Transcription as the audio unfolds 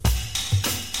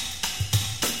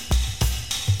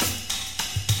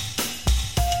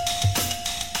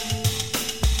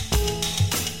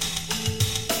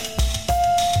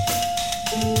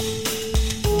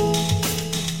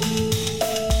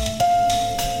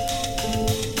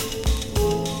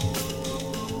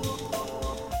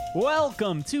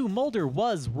Welcome to Mulder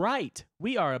Was Right.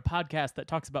 We are a podcast that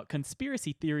talks about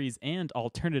conspiracy theories and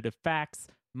alternative facts.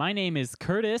 My name is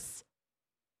Curtis.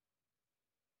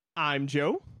 I'm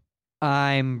Joe.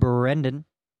 I'm Brendan.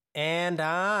 And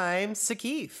I'm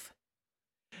Sakif.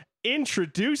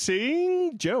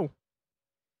 Introducing Joe.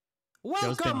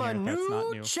 Welcome a been here. That's not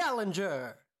new new.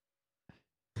 challenger.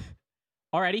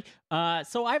 Alrighty,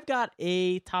 so I've got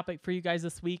a topic for you guys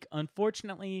this week.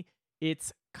 Unfortunately,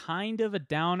 it's kind of a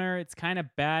downer. It's kind of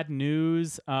bad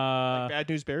news. Bad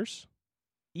News Bears.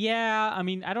 Yeah, I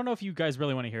mean, I don't know if you guys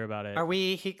really want to hear about it. Are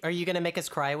you going to make us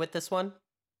cry with this one?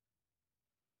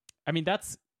 I mean,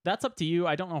 that's up to you.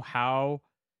 I don't know how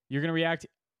you're gonna react.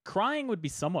 Crying would be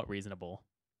somewhat reasonable.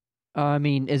 I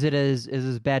mean, is it as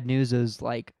bad news as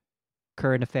like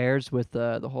current affairs with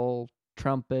the whole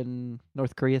Trump and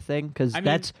North Korea thing? Because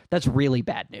that's really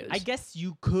bad news. I guess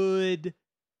you could,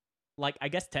 I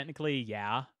guess technically,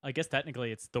 yeah. I guess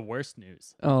technically it's the worst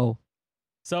news. Oh,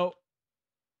 So,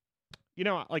 You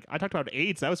know, like I talked about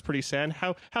AIDS. That was pretty sad.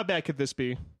 How bad could this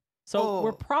be? we're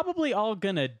Oh. probably all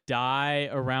gonna die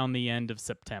around the end of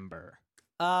September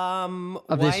Of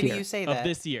Why this do year. you say that? of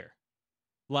this year.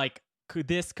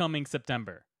 This coming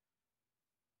September.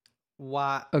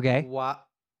 Why? Okay. Why?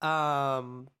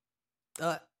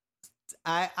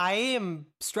 I am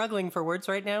struggling for words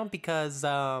right now because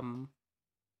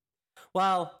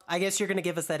well, I guess you're going to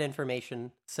give us that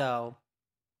information. So,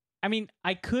 I mean,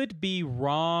 I could be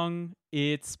wrong.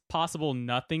 It's possible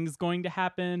nothing's going to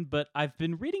happen, but I've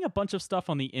been reading a bunch of stuff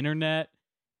on the internet,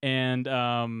 and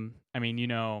I mean, you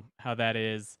know how that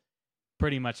is,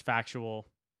 pretty much factual.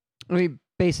 I mean,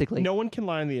 basically. No one can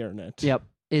lie on the internet. Yep.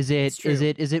 Is It's true.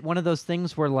 it one of those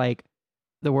things where like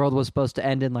the world was supposed to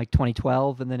end in like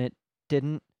 2012 and then it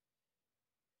didn't?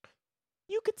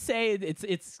 You could say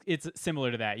it's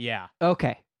similar to that, yeah.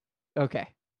 Okay.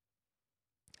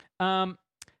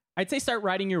 I'd say start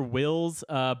writing your wills,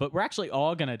 but we're actually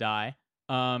all gonna die.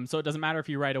 So it doesn't matter if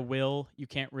you write a will, you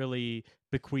can't really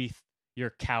bequeath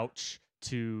your couch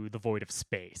to the void of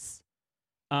space.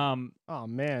 Oh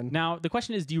man. Now the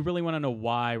question is, do you really want to know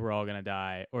why we're all gonna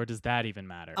die, or does that even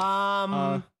matter?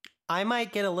 I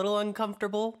might get a little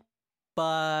uncomfortable,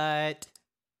 but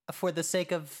for the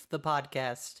sake of the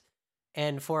podcast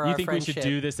and for you our think friendship, we should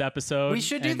do this episode? We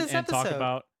should do this and talk episode.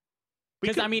 about,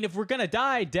 because I mean, if we're gonna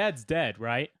die, dead's dead,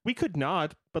 right? We could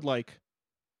not, but like,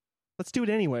 let's do it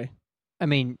anyway. I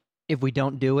mean, if we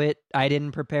don't do it, I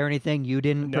didn't prepare anything. You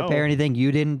didn't No. prepare anything.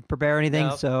 You didn't prepare anything.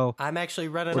 Nope. So I'm actually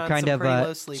running We're on kind some of, pretty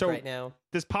low sleep so- right now.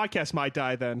 This podcast might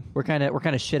die then. we're kind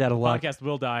of shit out of luck. Podcast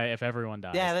will die if everyone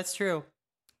dies. Yeah, that's true.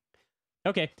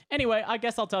 Okay. Anyway, I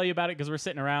guess I'll tell you about it because we're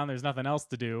sitting around. There's nothing else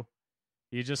to do.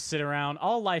 You just sit around.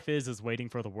 All life is waiting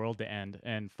for the world to end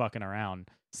and fucking around.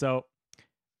 So,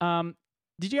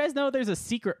 did you guys know there's a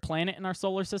secret planet in our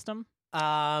solar system?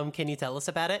 Can you tell us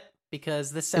about it?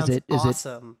 Because this sounds is it-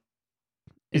 awesome.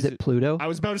 Is it Pluto? I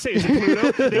was about to say, is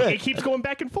it Pluto? It keeps going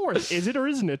back and forth. Is it or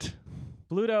isn't it?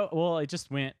 Pluto, well, it just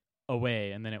went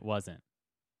away and then it wasn't.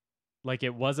 Like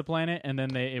it was a planet and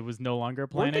then it was no longer a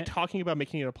Weren't they planet. talking about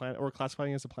making it a planet or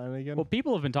classifying it as a planet again? Well,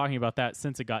 people have been talking about that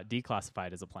since it got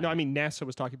declassified as a planet. no, I mean NASA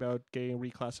was talking about getting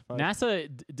reclassified. NASA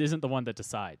isn't the one that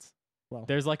decides. Well.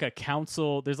 There's like a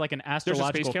council. There's like an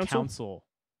astrological council?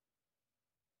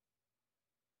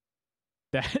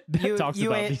 that You, talks you,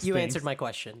 about an- these you things. answered my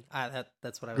question.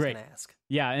 That's what I was Great. going to ask.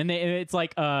 Yeah, and it's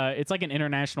like an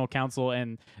international council,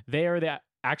 and they are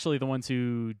actually the ones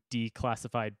who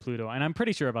declassified Pluto. And I'm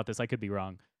pretty sure about this. I could be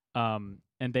wrong. And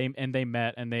they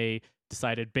met and they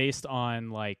decided based on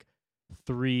like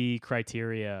 3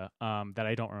 criteria that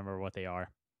I don't remember what they are.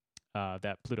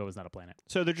 That Pluto is not a planet.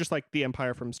 So they're just like the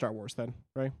Empire from Star Wars then,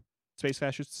 right? Space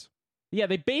fascists. Yeah,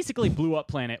 they basically blew up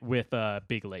planet with a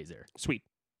big laser. Sweet.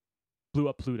 Blew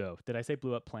up Pluto. Did I say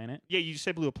blew up planet? Yeah, you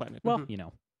said blue planet. Well, you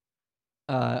know.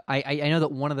 I know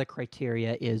that one of the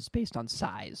criteria is based on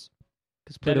size,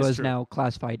 because That Pluto is is true. now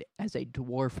classified as a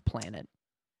dwarf planet.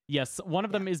 Yes, one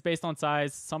of them is based on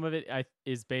size. Some of it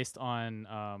is based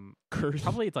on Girth.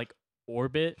 probably it's like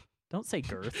orbit. Don't say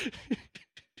girth.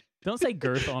 Don't say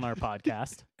girth on our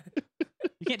podcast.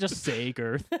 You can't just say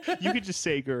girth. You could just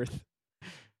say girth.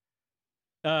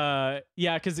 Yeah,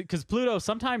 because Pluto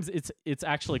sometimes it's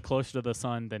actually closer to the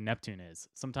sun than Neptune is.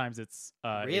 Sometimes it's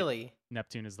Really?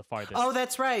 Neptune is the farthest. Oh,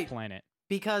 that's right. planet.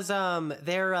 Because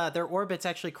their orbits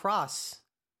actually cross,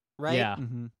 right? Yeah,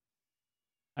 Mm-hmm.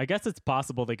 I guess it's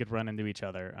possible they could run into each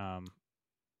other.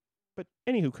 But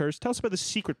anywho, Curse, tell us about the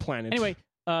secret planet. Anyway,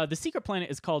 the secret planet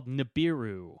is called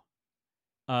Nibiru,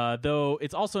 though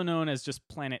it's also known as just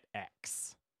Planet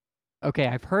X. Okay,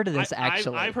 I've heard of this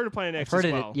actually. I've heard of Planet X I've heard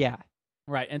as of well. it. Yeah.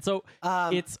 Right. And so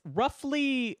it's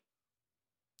roughly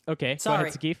okay. Sorry. Go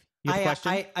ahead, Sakif. You have a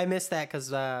question? I missed that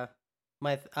because my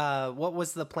what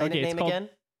was the planet Okay, it's name called again?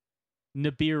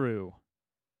 Nibiru.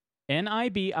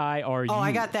 Nibiru. Oh,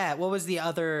 I got that. What was the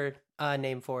other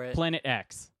name for it? Planet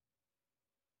X.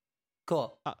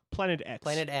 Cool. Planet X.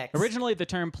 Planet X. Originally, the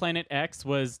term Planet X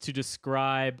was to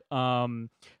describe.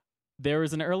 There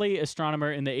was an early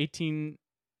astronomer in the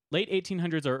late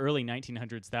 1800s or early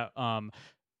 1900s that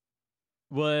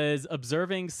was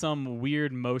observing some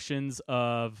weird motions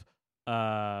of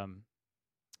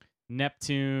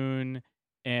Neptune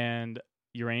and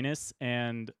Uranus,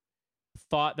 and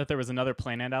thought that there was another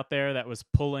planet out there that was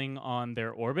pulling on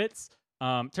their orbits.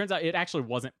 Turns out it actually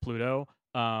wasn't Pluto.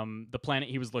 The planet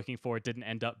he was looking for didn't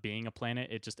end up being a planet.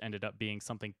 It just ended up being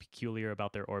something peculiar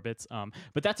about their orbits.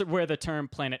 But that's where the term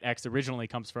Planet X originally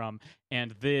comes from,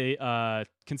 and the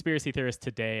conspiracy theorists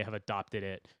today have adopted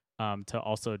it to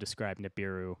also describe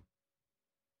Nibiru.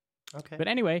 Okay. But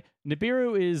anyway,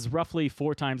 Nibiru is roughly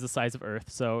 4 times the size of Earth,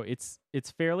 so it's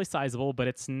fairly sizable, but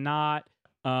it's not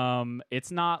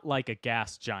like a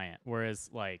gas giant, whereas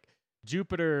like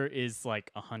Jupiter is like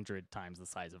 100 times the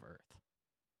size of Earth.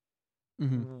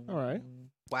 Mm-hmm. All right.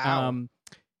 Wow.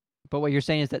 But what you're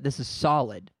saying is that this is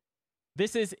solid.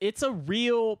 It's a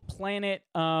real planet.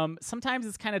 Sometimes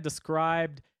it's kind of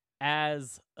described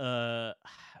as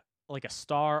like a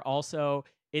star. Also,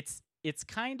 it's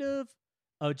kind of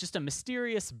just a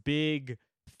mysterious big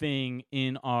thing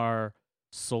in our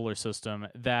solar system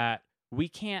that we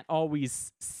can't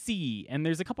always see. And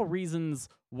there's a couple reasons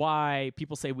why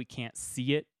people say we can't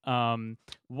see it.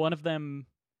 One of them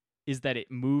is that it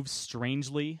moves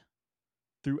strangely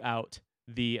throughout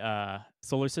the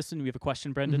solar system. Do we have a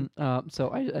question, Brendan?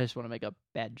 So I just want to make a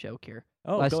bad joke here.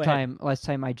 Oh, last go ahead.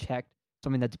 time I checked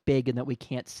something that's big and that we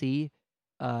can't see.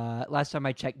 Last time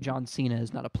I checked, John Cena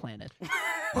is not a planet.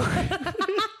 Okay.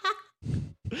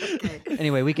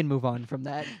 Anyway, we can move on from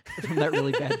that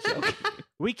really bad joke.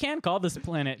 We can call this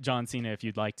planet John Cena if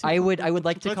you'd like to. I would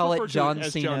like to Let's call refer it to John it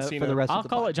as Cena, John for Cena. the rest I'll of the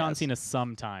call it podcast. John Cena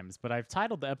sometimes, but I've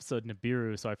titled the episode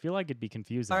Nibiru, so I feel like it'd be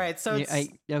confusing. All right. So it's,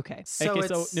 Okay. so okay,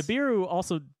 so it's Nibiru,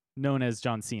 also known as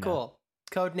John Cena. cool.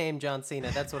 Codename John Cena.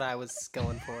 That's what I was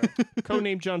going for.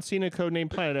 Codename John Cena, codename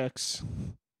Planet X.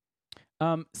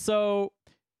 So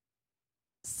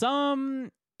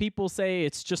some people say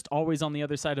it's just always on the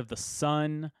other side of the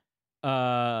sun.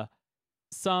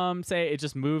 Some say it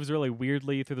just moves really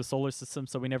weirdly through the solar system,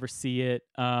 so we never see it.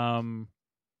 And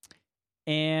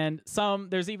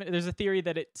there's a theory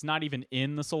that it's not even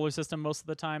in the solar system most of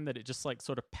the time, that it just like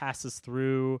sort of passes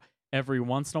through every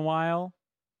once in a while.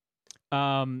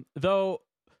 Though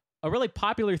a really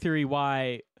popular theory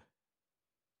why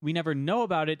we never know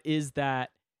about it is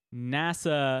that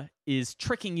NASA is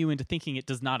tricking you into thinking it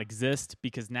does not exist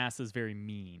because NASA is very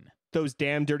mean. Those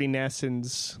damn dirty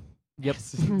NASA's. Yep.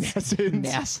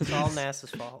 NASA's. It's all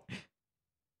NASA's fault.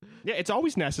 Yeah, it's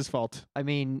always NASA's fault. I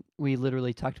mean, we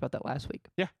literally talked about that last week.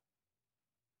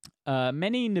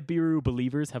 Many Nibiru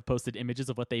believers have posted images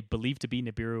of what they believe to be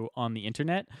Nibiru on the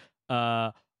internet.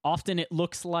 Often it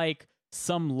looks like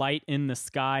some light in the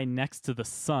sky next to the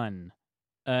sun.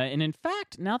 And in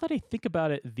fact, now that I think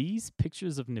about it, these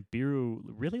pictures of Nibiru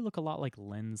really look a lot like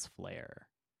lens flare.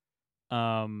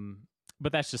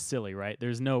 But that's just silly, right?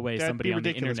 There's no way That'd somebody be on the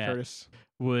ridiculous, internet Curtis.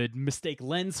 would mistake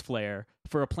lens flare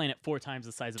for a planet 4 times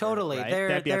the size of Totally. Earth, right? They're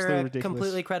That'd be absolutely a ridiculous.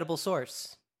 completely credible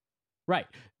source. Right.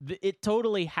 It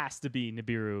totally has to be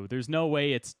Nibiru. There's no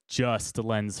way it's just a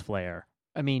lens flare.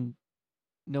 I mean,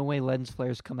 no way lens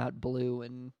flares come out blue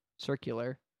and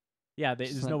circular. Yeah,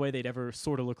 there's Just no like- way they'd ever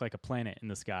sort of look like a planet in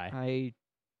the sky. I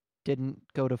didn't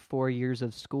go to 4 years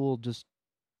of school just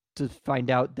to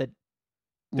find out that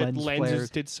That lens lenses flares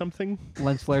did something.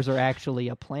 lens flares are actually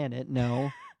a planet.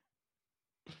 No.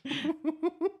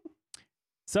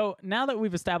 So now that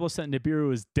we've established that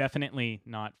Nibiru is definitely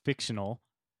not fictional,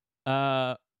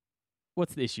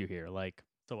 what's the issue here? Like,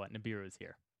 so what? Nibiru is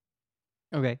here.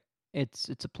 Okay. It's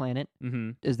a planet.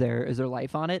 Mm-hmm. Is there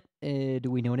life on it? Do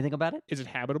we know anything about it? Is it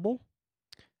habitable?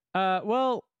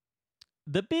 Well,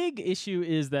 the big issue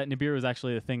is that Nibiru is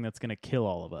actually the thing that's going to kill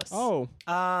all of us. Oh,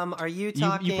 Are you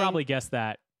talking? You probably guessed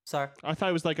that. Sorry. I thought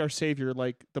it was like our savior,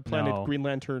 like the planet No. Green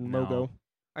Lantern No. logo.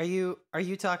 Are you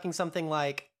talking something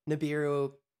like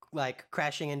Nibiru like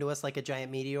crashing into us like a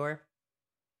giant meteor?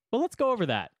 Well, let's go over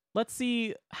that. Let's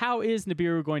see, how is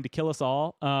Nibiru going to kill us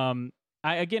all? I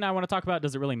want to talk about,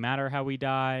 does it really matter how we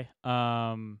die?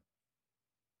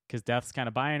 Because death's kind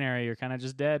of binary. You're kind of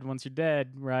just dead once you're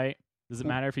dead, right? Does it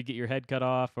matter if you get your head cut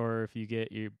off or if you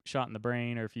get you shot in the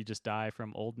brain or if you just die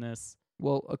from oldness?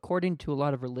 Well, according to a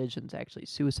lot of religions, actually,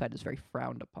 suicide is very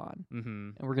frowned upon. Mm-hmm.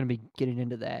 And we're going to be getting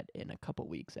into that in a couple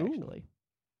weeks, Ooh. actually.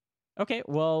 Okay,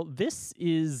 well, this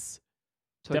is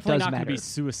So definitely it not does going to matter. be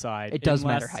suicide. It does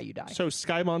matter unless- how you die. So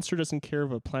Sky Monster doesn't care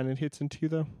if a planet hits into you,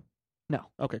 though? No.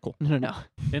 Okay, cool. No.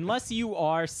 Unless you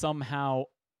are somehow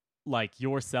like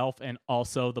yourself and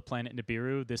also the planet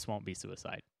Nibiru, this won't be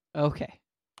suicide. Okay.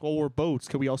 Well, we're boats.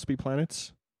 Could we also be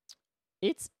planets?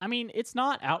 It's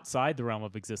not outside the realm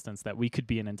of existence that we could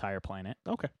be an entire planet.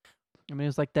 Okay. I mean, it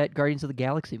was like that Guardians of the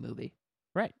Galaxy movie.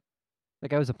 Right. That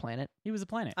guy was a planet. He was a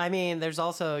planet. I mean, there's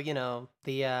also, the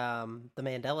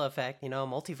Mandela effect,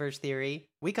 multiverse theory.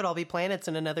 We could all be planets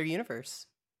in another universe.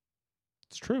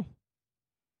 It's true.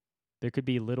 There could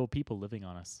be little people living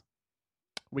on us.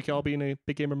 We could all be in a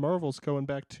big game of Marvels going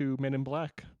back to Men in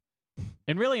Black.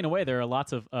 And really, in a way, there are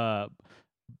lots of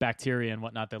bacteria and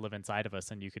whatnot that live inside of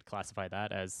us, and you could classify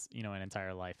that as, an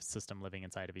entire life system living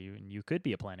inside of you, and you could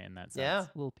be a planet in that sense. Yeah.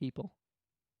 Little people.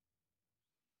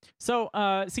 So,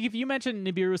 if you mentioned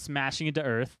Nibiru smashing into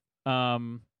Earth,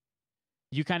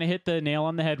 you kind of hit the nail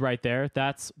on the head right there.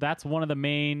 That's one of the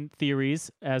main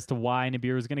theories as to why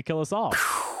Nibiru is going to kill us all.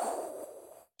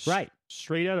 Right.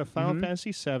 Straight out of Final Mhm.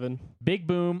 Fantasy VII. Big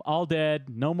boom, all dead,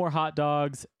 no more hot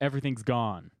dogs, everything's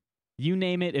gone. You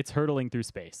name it, it's hurtling through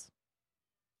space.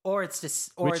 Or it's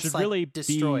Which it's should like really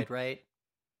destroyed, be- right?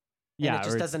 Yeah, and it or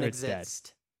just it's- doesn't or it's dead.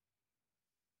 exist.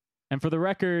 And for the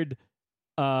record,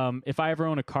 if I ever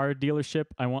own a car dealership,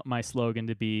 I want my slogan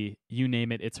to be, you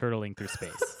name it, it's hurtling through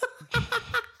space.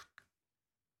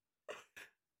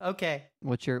 Okay.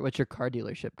 What's your car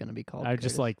dealership going to be called? I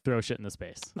just Curtis? throw shit in the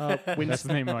space. That's the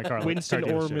Winston, name of my car. Winston car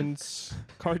dealership. Orman's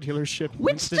car dealership.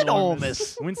 Winston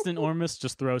Ormus. Winston Ormus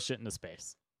just throws shit into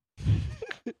space.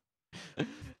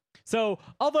 So,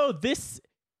 although this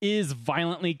is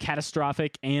violently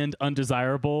catastrophic and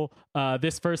undesirable,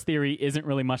 this first theory isn't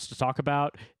really much to talk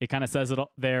about. It kind of says it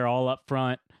there all up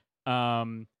front.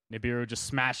 Nibiru just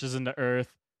smashes into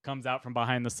Earth, comes out from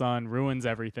behind the sun, ruins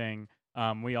everything.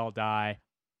 We all die.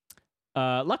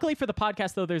 Luckily for the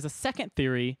podcast, though, there's a second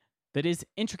theory that is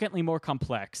intricately more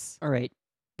complex. All right.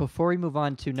 Before we move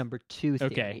on to number 2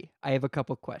 theory, Okay. I have a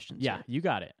couple questions. Yeah, here. you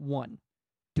got it. 1,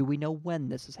 do we know when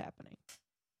this is happening?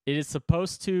 It is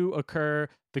supposed to occur.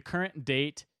 The current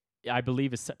date, I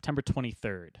believe, is September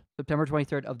 23rd. September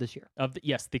 23rd of this year.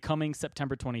 Yes, the coming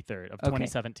September 23rd of Okay.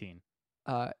 2017.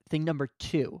 Thing number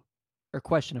 2, or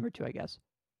question number 2, I guess.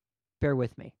 Bear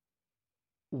with me.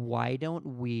 Why don't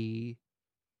we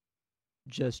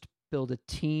just build a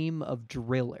team of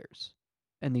drillers?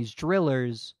 And these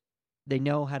drillers, they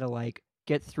know how to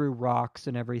get through rocks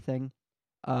and everything.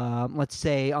 Let's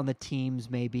say on the teams,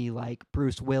 maybe like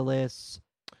Bruce Willis,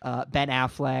 Ben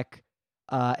Affleck,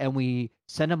 and we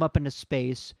send them up into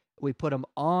space. We put them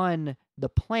on the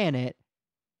planet,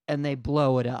 and they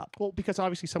blow it up. Well, because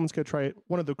obviously someone's going to try it.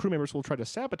 One of the crew members will try to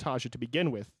sabotage it to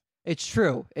begin with. It's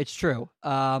true.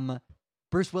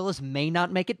 Bruce Willis may not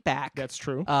make it back. That's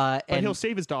true. and But he'll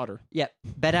save his daughter. yeah,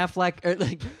 Ben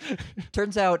Affleck.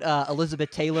 Turns out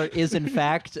Elizabeth Taylor is in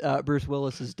fact Bruce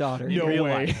Willis's daughter No real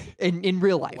way. life. in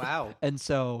real life. Wow. And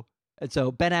so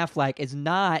Ben Affleck is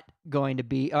not going to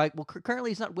be currently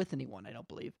he's not with anyone. I don't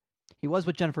believe he was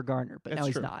with Jennifer Garner, but now That's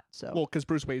he's true. not. So Well, because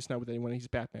Bruce Wayne's not with anyone. He's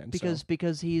Batman.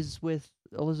 because he's with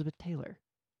Elizabeth Taylor.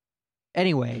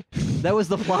 Anyway, that was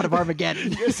the plot of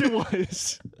Armageddon. Yes, it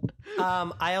was.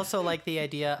 I also like the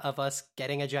idea of us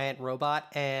getting a giant robot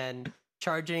and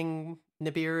charging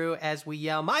Nibiru as we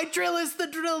yell, "My drill is the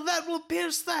drill that will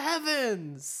pierce the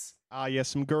heavens!" Yes,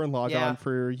 some Gurren Lagann Yeah.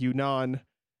 for you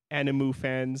non-Animu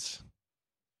fans.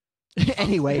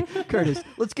 Anyway, Curtis,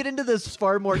 let's get into this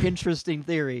far more interesting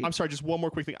theory. I'm sorry, just one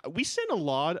more quick thing. We send a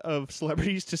lot of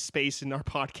celebrities to space in our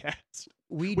podcast.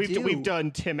 We've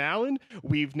done Tim Allen.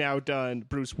 We've now done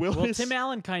Bruce Willis. Well, Tim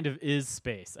Allen kind of is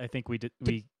space. I think we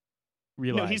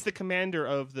realized. No, he's the commander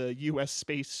of the U.S.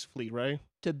 space fleet, right?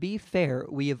 To be fair,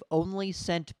 we have only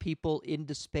sent people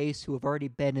into space who have already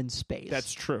been in space.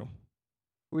 That's true.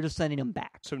 We're just sending them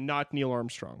back. So not Neil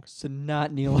Armstrong. So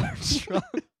not Neil Armstrong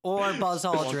Or Buzz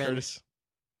Come on, Aldrin. Curtis.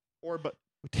 But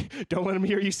don't let him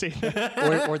hear you say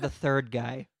that. or the third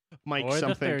guy. Mike or something.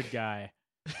 the third guy.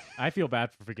 I feel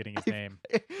bad for forgetting his name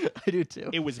I do too.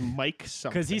 It was Mike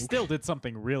something. because he still did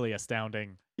something really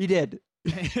astounding He did.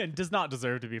 and does not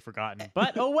deserve to be forgotten.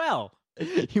 But oh well.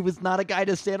 He was not a guy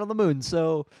to stand on the moon.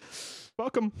 So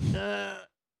Welcome.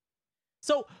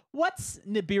 So what's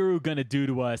Nibiru gonna do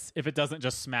to us if it doesn't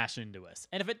just smash into us?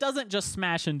 And if it doesn't just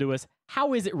smash into us,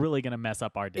 how is it really gonna mess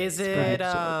up our days?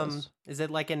 Is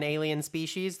it like an alien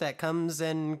species that comes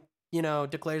and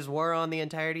declares war on the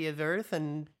entirety of Earth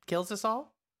and kills us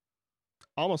all?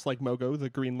 almost like Mogo, the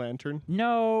Green Lantern.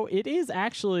 No, it is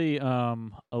actually a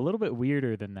little bit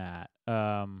weirder than that.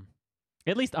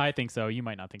 At least I think so. You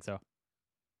might not think so.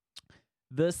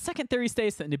 The second theory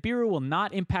states that Nibiru will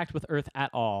not impact with Earth at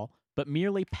all, but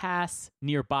merely pass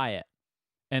nearby it.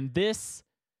 And this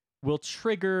will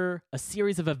trigger a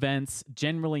series of events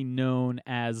generally known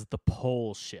as the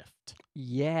pole shift.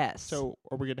 Yes. So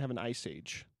are we going to have an ice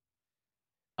age?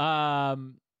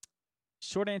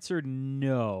 Short answer,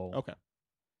 no. Okay.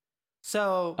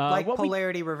 So, like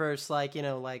polarity reverse, like,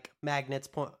 like magnets,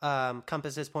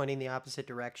 compasses pointing the opposite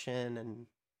direction, and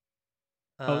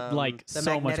like the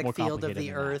so magnetic much more field of the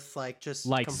complicated Earth, like just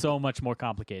like so much more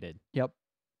complicated. Yep.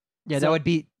 Yeah, So- that would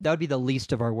be the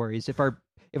least of our worries if our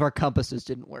compasses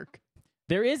didn't work.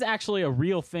 There is actually a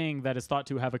real thing that is thought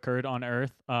to have occurred on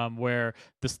Earth, where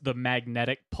the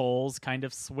magnetic poles kind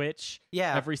of switch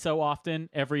every so often,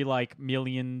 every like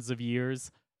millions of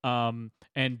years, and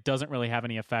doesn't really have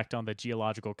any effect on the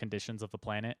geological conditions of the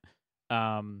planet.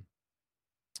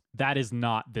 That is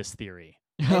not this theory.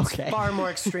 It's Okay. far more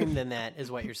extreme than that,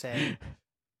 is what you're saying.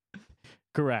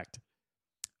 Correct.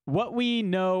 What we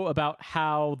know about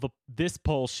how this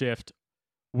pole shift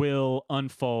will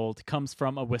unfold comes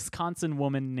from a Wisconsin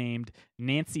woman named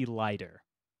Nancy Leiter.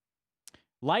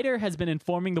 Leiter has been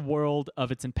informing the world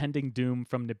of its impending doom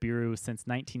from Nibiru since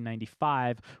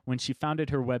 1995 when she founded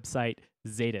her website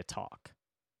Zeta Talk.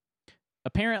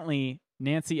 Apparently,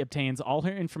 Nancy obtains all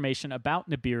her information about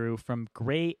Nibiru from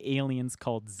gray aliens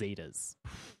called Zetas.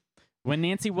 When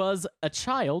Nancy was a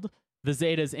child, the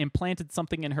Zetas implanted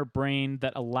something in her brain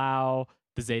that allow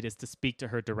the Zetas to speak to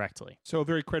her directly. So a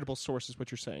very credible source is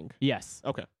what you're saying. Yes.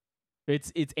 Okay.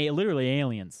 It's literally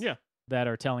aliens Yeah. that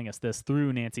are telling us this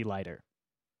through Nancy Leiter.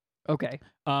 Okay.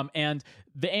 And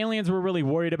the aliens were really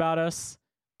worried about us.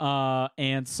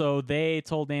 And so they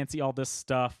told Nancy all this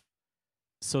stuff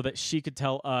so that she could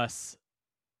tell us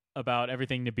about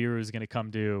everything Nibiru is going to come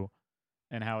do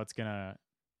and how it's going to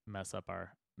mess up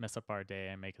our day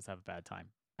and make us have a bad time.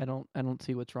 I don't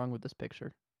see what's wrong with this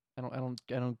picture. I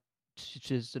don't.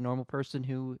 She's a normal person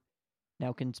who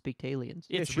now can speak to aliens.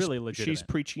 It's really legitimate. She's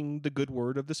preaching the good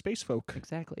word of the space folk.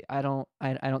 Exactly. I don't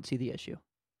see the issue.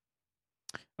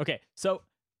 Okay, so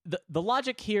the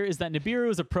logic here is that Nibiru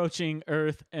is approaching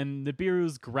Earth, and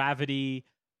Nibiru's gravity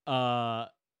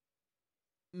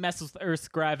messes with Earth's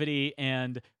gravity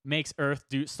and makes Earth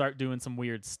start doing some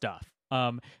weird stuff.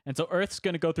 And so Earth's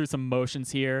going to go through some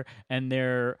motions here, and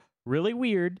they're really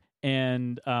weird,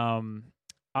 and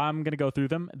I'm going to go through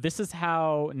them. This is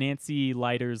how Nancy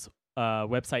Leiter's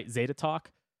website, Zeta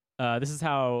Talk, this is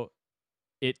how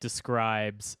it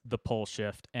describes the pole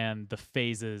shift and the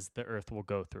phases the Earth will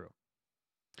go through.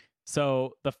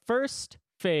 So the first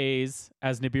phase,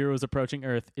 as Nibiru is approaching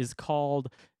Earth, is called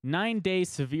 9-day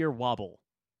severe wobble.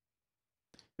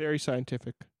 Very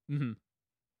scientific. Mm-hmm.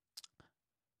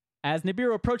 As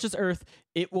Nibiru approaches Earth,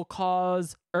 it will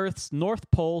cause Earth's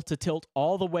North Pole to tilt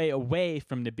all the way away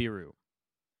from Nibiru,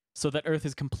 so that Earth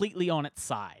is completely on its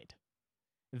side.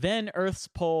 Then Earth's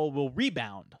pole will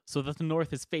rebound so that the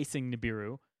North is facing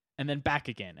Nibiru, and then back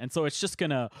again. And so it's just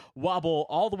going to wobble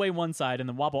all the way one side, and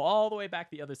then wobble all the way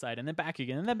back the other side, and then back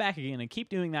again, and then back again, and keep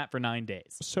doing that for 9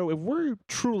 days. So if we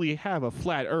truly have a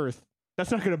flat Earth,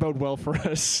 that's not going to bode well for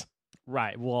us.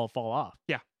 Right, we'll all fall off.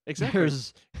 Yeah, exactly.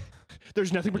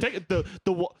 There's nothing protected.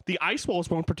 The ice walls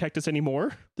won't protect us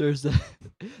anymore. There's a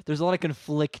lot of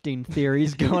conflicting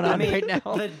theories going on right now.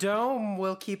 The dome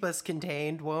will keep us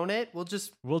contained, won't it? We'll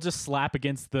just slap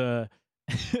against the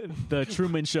the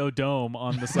Truman Show dome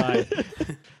on the side.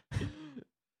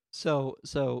 So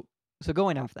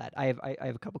going off that, I have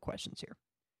a couple questions here.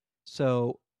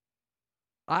 So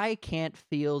I can't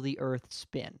feel the Earth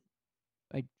spin.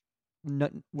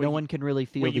 No one can really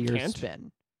feel the Earth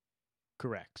spin.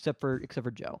 Correct. Except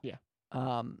for Joe. Yeah.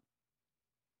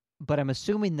 But I'm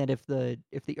assuming that if the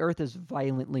Earth is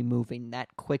violently moving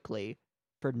that quickly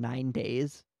for 9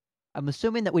 days, I'm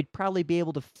assuming that we'd probably be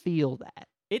able to feel that.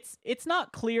 It's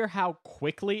not clear how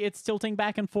quickly it's tilting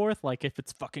back and forth, like if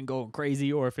it's fucking going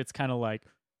crazy or if it's kind of like,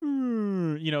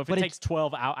 if it takes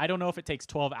 12 hours. I don't know if it takes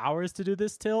 12 hours to do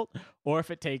this tilt or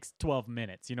if it takes 12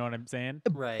 minutes. You know what I'm saying?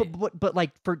 Right.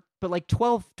 But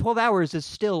 12 hours is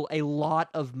still a lot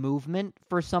of movement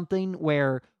for something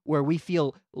where we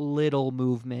feel little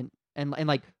movement and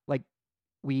like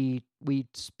we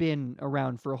spin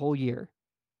around for a whole year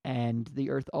and the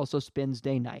Earth also spins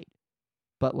day night.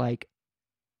 But like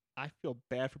I feel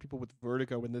bad for people with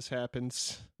vertigo when this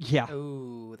happens. Yeah.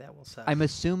 Ooh, that will suck. I'm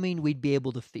assuming we'd be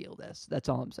able to feel this. That's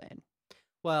all I'm saying.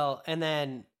 Well, and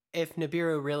then if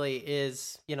Nibiru really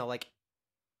is,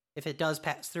 if it does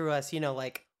pass through us,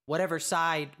 whatever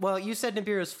side. Well, you said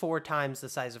Nibiru is 4 times the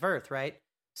size of Earth, right?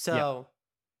 So,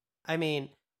 I mean,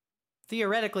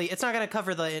 theoretically, it's not going to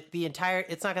cover the entire.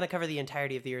 It's not going to cover the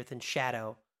entirety of the Earth in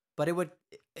shadow, but it would,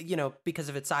 because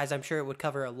of its size, I'm sure it would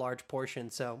cover a large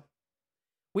portion. So,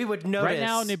 we would notice. Right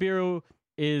now, Nibiru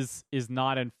is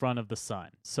not in front of the sun,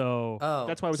 so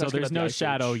that's why I was. So asking there's about no the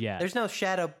shadow Ice Age. yet. There's no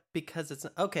shadow because it's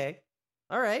okay.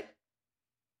 All right.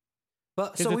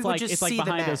 But so it's we would just it's see like the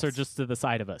behind mass. us or just to the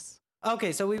side of us.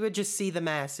 Okay, so we would just see the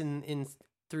mass in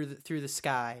through the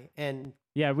sky, and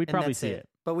Yeah, we'd probably that's see it.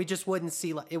 But we just wouldn't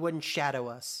see. It wouldn't shadow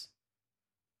us.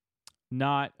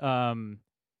 Not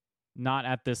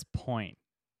at this point.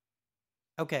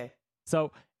 Okay.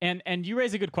 So and you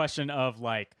raise a good question of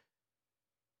like,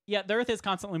 yeah, the Earth is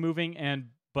constantly moving,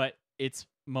 but its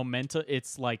momentum,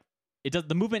 it's like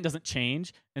the movement doesn't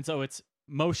change, and so it's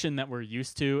motion that we're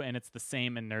used to, and it's the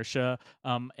same inertia.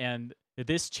 And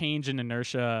this change in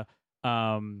inertia,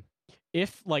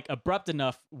 if like abrupt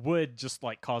enough, would just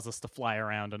like cause us to fly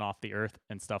around and off the Earth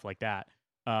and stuff like that.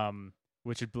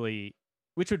 Which would be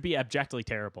abjectly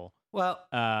terrible. Well,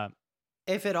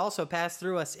 if it also passed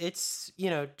through us, it's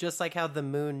just like how the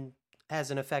moon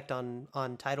has an effect on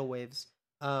tidal waves.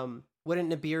 Wouldn't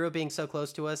Nibiru being so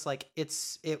close to us, like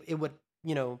it would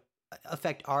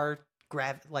affect our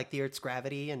like the Earth's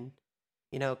gravity, and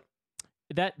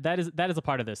that is a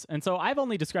part of this. And so I've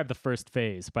only described the first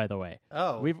phase, by the way.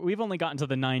 Oh, We've only gotten to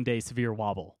the 9-day severe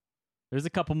wobble. There's a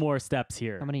couple more steps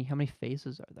here. How many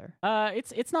phases are there?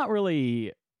 It's not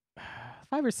really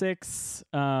 5 or 6.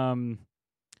 Some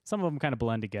of them kind of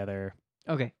blend together.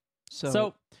 Okay.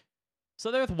 So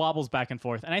the Earth wobbles back and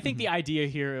forth, and I think the idea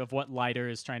here of what Leiter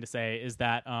is trying to say is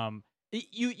that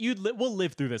we'll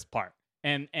live through this part,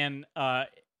 and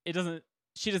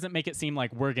she doesn't make it seem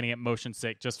like we're gonna get motion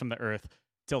sick just from the Earth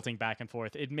tilting back and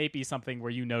forth. It may be something where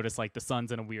you notice like the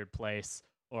sun's in a weird place,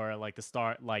 or like the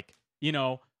star,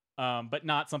 but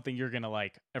not something you're gonna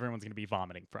like everyone's gonna be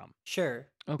vomiting from. sure.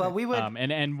 Okay. But we would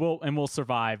and we'll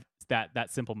survive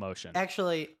that simple motion.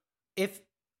 actually, if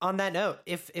on that note,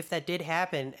 if that did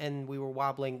happen and we were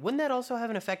wobbling, wouldn't that also have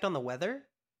an effect on the weather?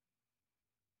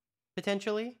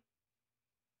 Potentially.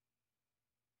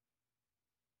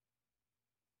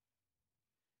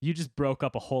 You just broke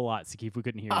up a whole lot, Sakif. We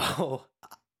couldn't hear you. Oh,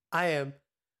 I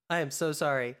am so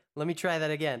sorry. Let me try that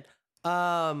again.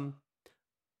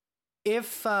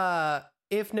 If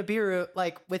Nibiru,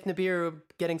 like with Nibiru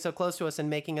getting so close to us and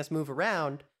making us move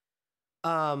around,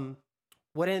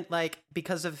 wouldn't like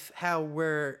because of how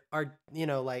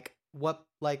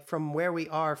from where we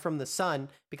are from the sun,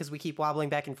 because we keep wobbling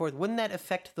back and forth, wouldn't that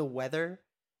affect the weather?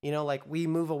 Like we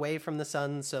move away from the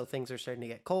sun, so things are starting to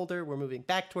get colder. We're moving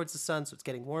back towards the sun, so it's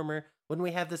getting warmer. Wouldn't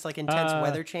we have this like intense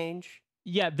weather change?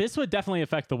 Yeah, this would definitely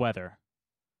affect the weather.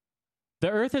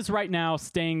 The Earth is right now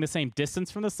staying the same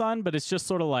distance from the sun, but it's just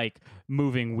sort of like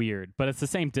moving weird. But it's the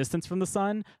same distance from the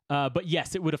sun. But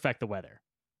yes, it would affect the weather.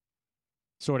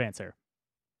 Short answer.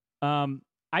 I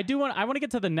want to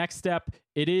get to the next step.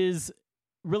 It is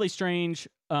really strange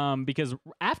because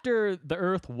after the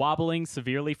Earth wobbling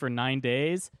severely for 9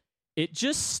 days, it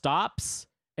just stops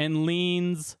and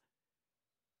leans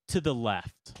to the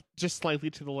left. Just slightly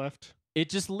to the left. It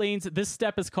just leans. This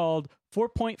step is called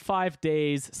 4.5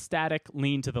 days static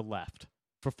lean to the left.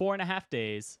 For 4.5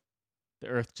 days, the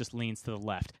Earth just leans to the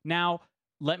left. Now,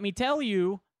 let me tell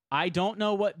you, I don't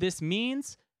know what this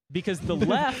means because the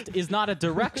left is not a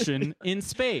direction in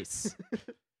space.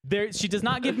 She does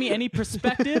not give me any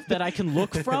perspective that I can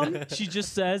look from. She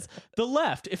just says the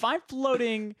left. If I'm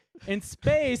floating in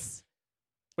space,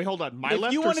 wait, hold on. My if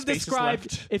left you or want to space's describe,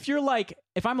 left?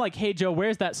 if I'm like, hey Joe,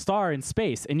 where's that star in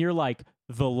space? And you're like,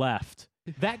 the left.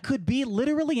 That could be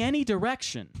literally any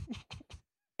direction.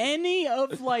 Any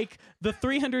of like the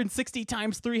 360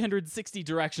 times 360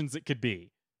 directions it could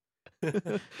be.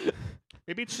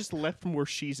 Maybe it's just left from where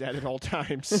she's at all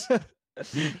times.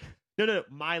 No,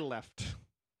 my left.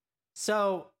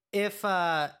 So if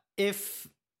we're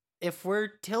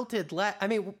tilted left, I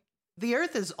mean, the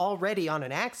Earth is already on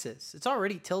an axis. It's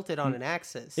already tilted on an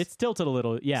axis. It's tilted a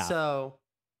little, yeah. So,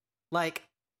 like,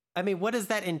 I mean, what does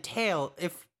that entail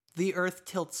if the Earth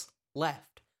tilts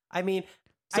left? I mean,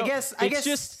 So I guess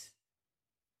just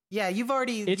yeah, you've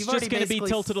already it's just going to be basically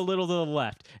tilted a little to the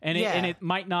left, and Yeah. it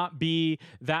might not be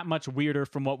that much weirder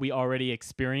from what we already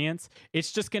experience.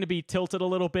 It's just going to be tilted a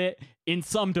little bit in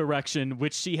some direction,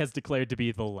 which she has declared to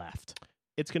be the left.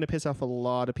 It's going to piss off a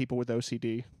lot of people with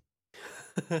OCD.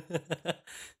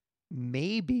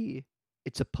 Maybe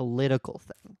it's a political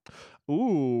thing.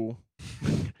 Ooh.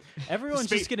 Everyone's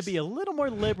Space- just going to be a little more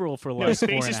liberal for like No, 4.5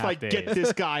 space is like, days. get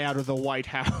this guy out of the White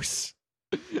House.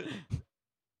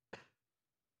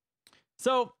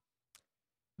 So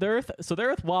the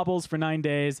Earth wobbles for 9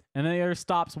 days, and then the Earth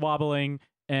stops wobbling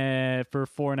for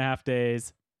 4.5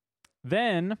 days.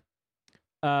 Then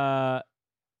the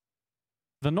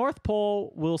North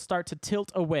Pole will start to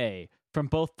tilt away from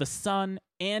both the sun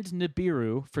and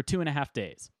Nibiru for 2.5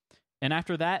 days. And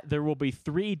after that, there will be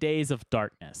 3 days of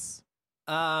darkness.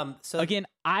 So again,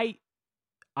 I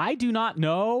do not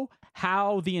know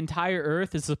how the entire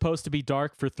Earth is supposed to be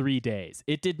dark for 3 days.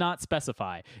 It did not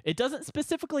specify. It doesn't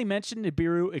specifically mention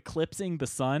Nibiru eclipsing the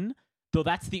sun, though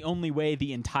that's the only way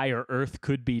the entire Earth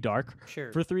could be dark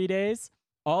for 3 days.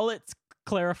 All it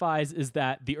clarifies is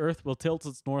that the Earth will tilt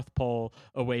its North Pole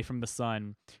away from the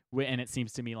sun, and it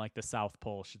seems to me like the South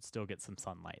Pole should still get some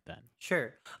sunlight then.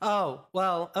 Sure. Oh,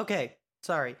 well, okay.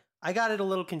 Sorry. I got it a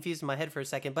little confused in my head for a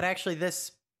second, but actually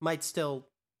this might still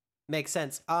make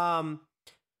sense.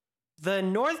 The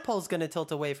North Pole's going to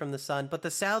tilt away from the sun, but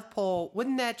the South Pole,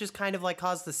 wouldn't that just kind of like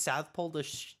cause the South Pole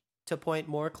to point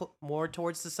more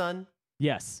towards the sun?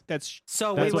 Yes. That's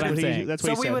what I'm saying.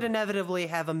 We would inevitably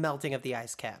have a melting of the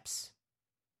ice caps.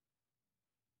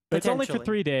 It's only for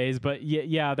 3 days, but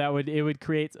yeah, it would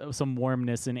create some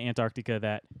warmness in Antarctica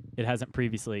that it hasn't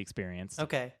previously experienced.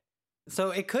 Okay.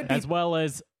 So it could be, as well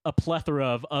as a plethora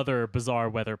of other bizarre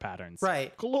weather patterns.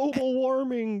 Right. Global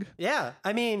warming. Yeah.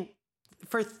 I mean,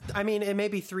 it may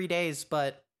be 3 days,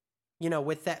 but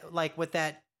with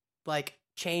that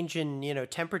change in,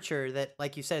 temperature that,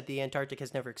 like you said, the Antarctic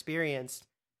has never experienced,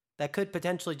 that could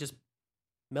potentially just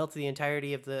melt the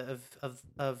entirety of the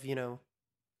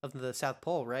South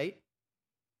Pole, right?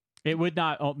 It would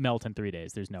not melt in 3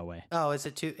 days. There's no way. Oh, is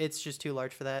it too? It's just too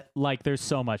large for that. Like, there's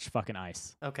so much fucking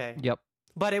ice. Okay. Yep.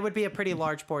 But it would be a pretty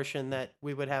large portion that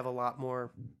we would have a lot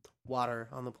more water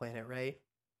on the planet, right?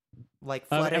 Like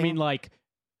flooding.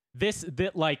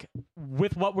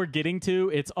 With what we're getting to,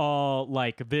 it's all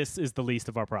like this is the least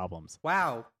of our problems.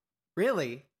 Wow.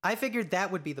 Really? I figured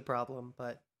that would be the problem,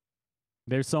 but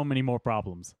there's so many more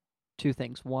problems. 2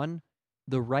 things. 1,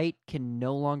 the right can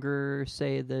no longer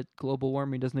say that global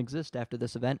warming doesn't exist after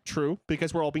this event. True,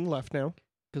 because we're all being left now.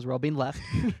 Because we're all being left.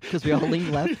 Because we all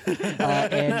lean left.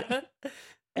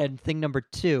 And thing number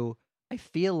 2, I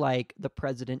feel like the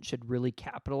president should really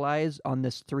capitalize on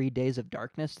this 3 days of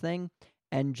darkness thing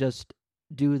and just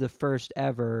do the first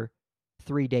ever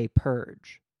 3-day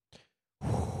purge.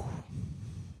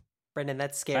 Brendan,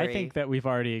 that's scary. I think that we've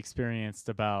already experienced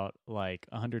about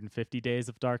 150 days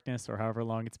of darkness, or however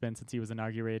long it's been since he was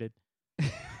inaugurated.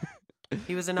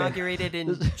 He was inaugurated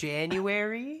in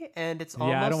January, and it's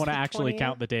almost I don't want to actually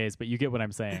count the days, but you get what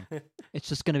I'm saying. It's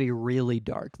just going to be really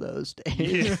dark those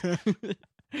days.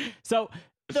 So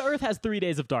the Earth has 3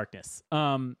 days of darkness.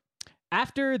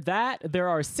 After that, there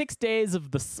are 6 days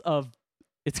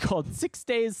it's called 6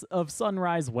 days of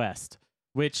sunrise west,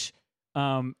 which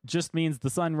just means the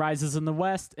sun rises in the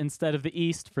west instead of the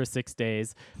east for 6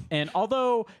 days. And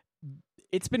although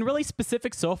it's been really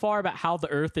specific so far about how the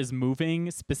Earth is moving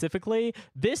specifically,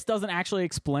 this doesn't actually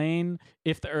explain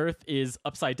if the Earth is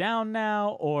upside down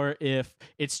now, or if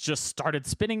it's just started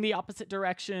spinning the opposite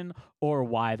direction, or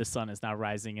why the sun is now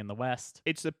rising in the west.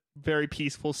 It's a very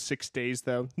peaceful 6 days,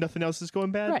 though. Nothing else is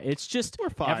going bad. Right. It's just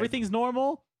everything's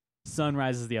normal. Sun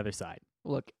rises the other side.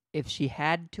 Look, if she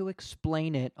had to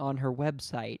explain it on her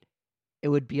website, it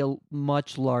would be a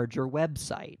much larger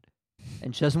website.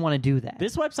 And she doesn't want to do that.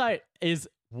 This website is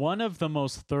one of the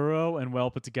most thorough and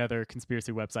well put together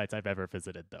conspiracy websites I've ever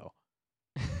visited, though.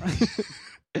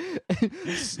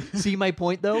 See my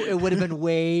point, though? It would have been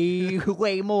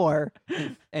way more.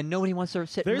 And nobody wants to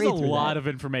sit and read through that. There's a lot of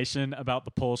information about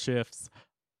the pole shifts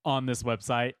on this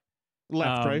website.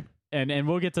 Left, right? And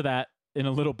we'll get to that in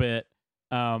a little bit.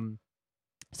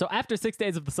 So after 6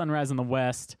 days of the sunrise in the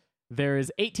west, there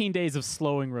is 18 days of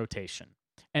slowing rotation.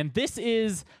 And this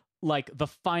is the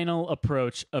final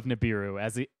approach of Nibiru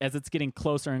as it's getting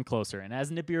closer and closer. And as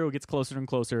Nibiru gets closer and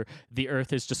closer, the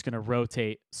Earth is just going to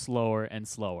rotate slower and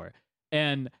slower.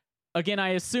 And again, I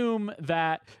assume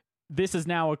that this is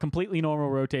now a completely normal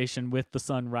rotation with the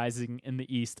sun rising in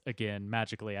the east again,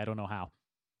 magically. I don't know how.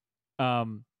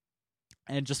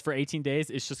 And just for 18 days,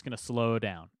 it's just going to slow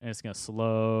down. And it's going to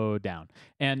slow down.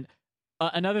 And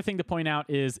another thing to point out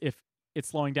is if it's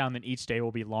slowing down, then each day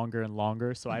will be longer and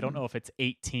longer. So I don't know if it's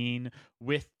 18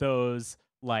 with those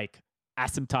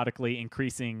asymptotically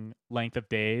increasing length of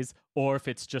days, or if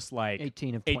it's just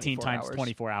 18 times hours.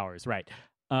 24 hours. Right.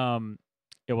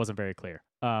 It wasn't very clear.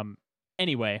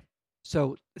 Anyway.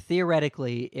 So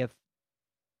theoretically,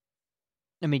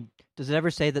 does it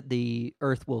ever say that the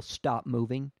Earth will stop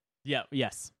moving? Yeah.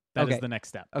 Yes. That is the next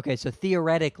step. Okay. So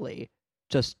theoretically,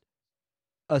 just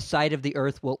a side of the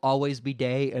Earth will always be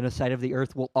day and a side of the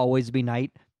Earth will always be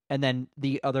night, and then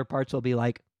the other parts will be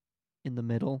like in the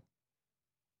middle.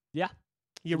 Yeah.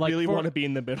 You Like, really for- want to be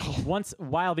in the middle.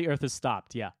 While the Earth is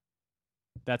stopped, yeah.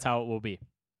 That's how it will be.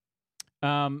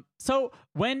 So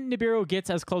when Nibiru gets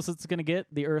as close as it's going to get,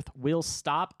 the Earth will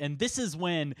stop, and this is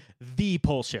when the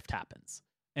pole shift happens.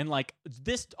 And like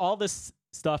all this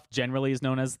stuff generally is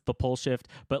known as the pole shift,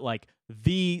 but like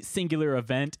the singular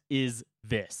event is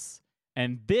this.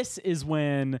 And this is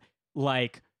when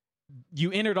like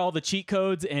you entered all the cheat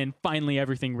codes and finally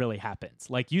everything really happens.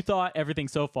 Like you thought everything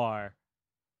so far,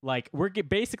 like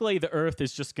basically the Earth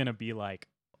is just going to be like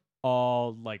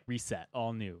all like reset,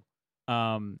 all new.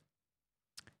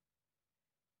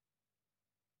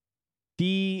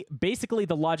 Basically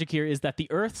the logic here is that the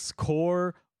Earth's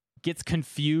core gets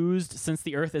confused since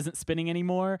the Earth isn't spinning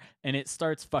anymore, and it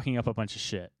starts fucking up a bunch of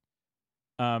shit.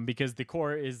 Because the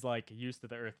core is like used to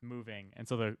the Earth moving, and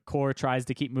so the core tries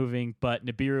to keep moving, but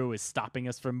Nibiru is stopping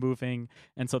us from moving,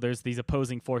 and so there's these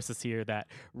opposing forces here that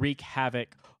wreak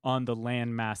havoc on the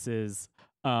land masses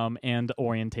and the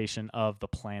orientation of the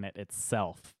planet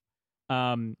itself.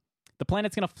 The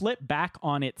planet's going to flip back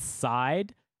on its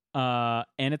side, and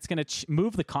it's going to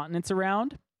move the continents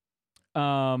around.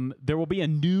 There will be a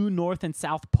new North and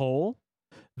South Pole.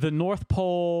 The North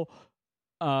Pole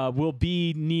will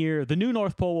be near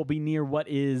what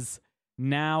is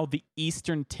now the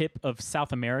eastern tip of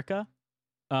South America.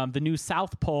 The new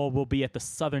South Pole will be at the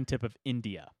southern tip of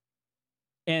India.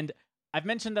 And I've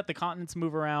mentioned that the continents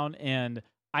move around, and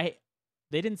they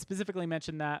didn't specifically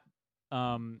mention that.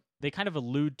 They kind of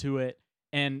allude to it,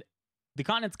 and the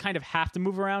continents kind of have to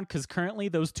move around because currently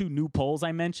those two new poles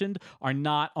I mentioned are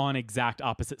not on exact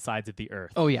opposite sides of the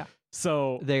Earth. Oh yeah,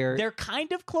 so they're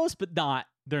kind of close, but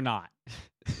they're not.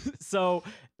 So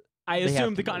I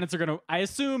assume the continents are gonna. I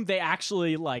assume they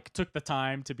actually like took the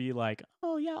time to be like,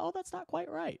 oh that's not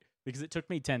quite right, because it took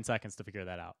me 10 seconds to figure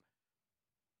that out.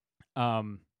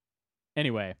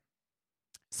 Anyway,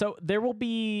 so there will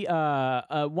be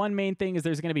one main thing is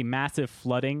there's going to be massive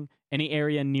flooding. Any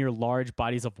area near large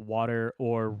bodies of water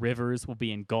or rivers will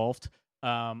be engulfed.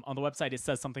 On the website, it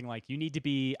says something like you need to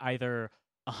be either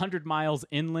 100 miles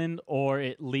inland or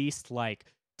at least like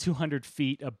 200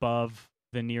 feet above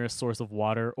the nearest source of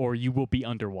water, or you will be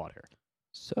underwater.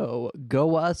 So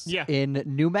go us in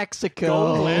New Mexico.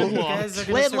 Go landlocked. You guys are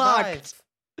gonna survive.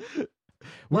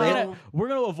 We're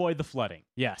gonna avoid the flooding.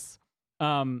 Yes.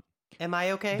 Am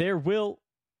I okay? There will.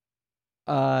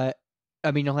 I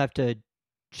mean, you'll have to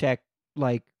check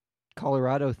like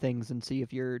Colorado things and see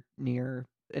if you're near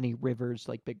any rivers,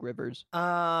 like big rivers.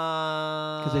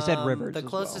 Because they said rivers. The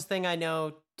closest thing I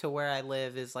know to where I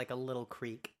live is like a little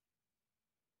creek.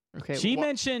 Okay. She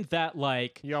mentioned that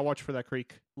like you gotta watch for that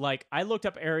creek. Like I looked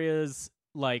up areas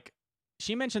like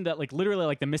she mentioned that like literally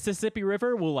like the Mississippi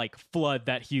River will like flood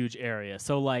that huge area.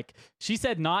 So like she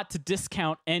said not to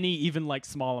discount any even like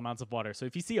small amounts of water. So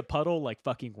if you see a puddle, like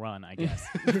fucking run, I guess.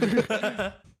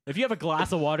 If you have a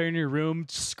glass of water in your room,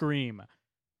 scream.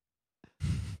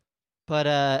 But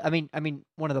I mean,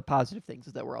 one of the positive things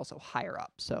is that we're also higher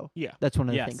up. So yeah, that's one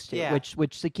of the things too. Yeah. Which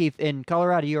Sakif, in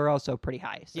Colorado, you are also pretty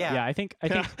high. So. Yeah, I think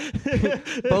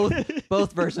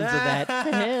both versions of that.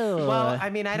 Well, I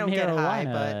mean, I don't get high,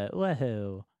 but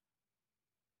woohoo.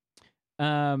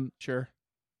 Sure.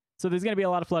 So there's going to be a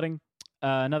lot of flooding.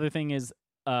 Another thing is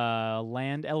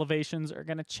land elevations are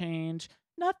going to change.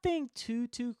 Nothing too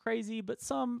crazy, but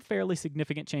some fairly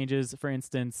significant changes. For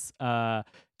instance,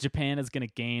 Japan is going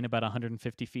to gain about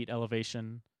 150 feet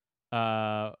elevation.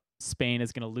 Spain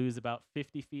is going to lose about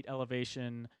 50 feet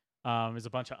elevation. There's a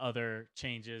bunch of other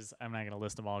changes. I'm not going to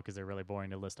list them all because they're really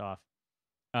boring to list off.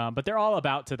 But they're all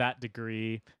about to that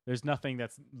degree. There's nothing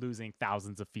that's losing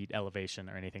thousands of feet elevation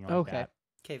or anything like that.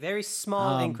 Okay, very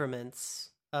small increments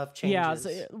of changes.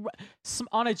 Yeah, so,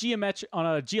 on a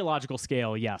geological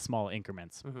scale, small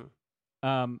increments.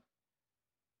 Mm-hmm.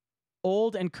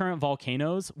 Old and current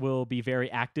volcanoes will be very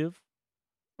active.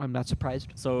 I'm not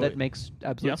surprised. So that makes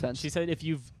absolute sense. She said if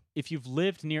you've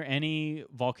lived near any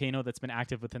volcano that's been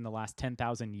active within the last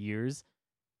 10,000 years,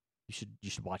 you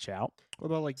should watch out. What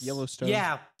about like Yellowstone?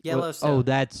 Yeah, Yellowstone.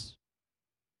 That's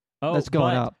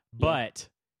going up. But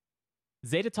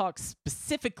Zeta Talk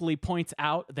specifically points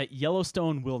out that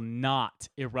Yellowstone will not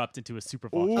erupt into a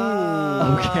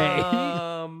supervolcano. Okay.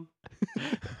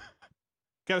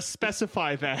 Gotta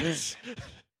specify that.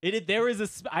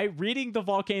 Reading the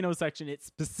volcano section, it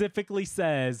specifically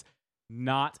says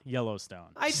not Yellowstone.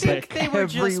 I think they were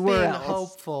just being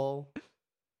hopeful.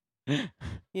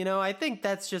 You know, I think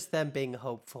that's just them being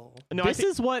hopeful. No, this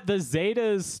is what the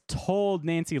Zetas told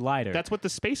Nancy Leiter. That's what the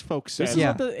space folks said. This is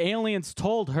what the aliens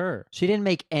told her. She didn't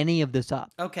make any of this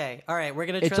up. Okay, all right, we're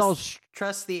gonna It's all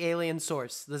trust the alien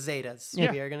source, the Zetas.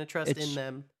 Yeah. We are gonna trust in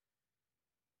them.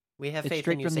 We have It's faith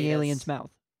straight in you, from Zetas. the alien's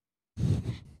mouth,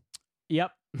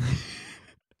 Yep.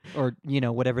 or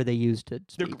whatever they use to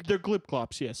speak. They're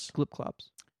glip-glops, yes.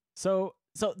 Glip-glops. So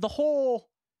the whole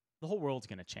world's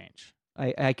gonna change.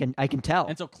 I can tell.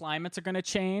 And so climates are going to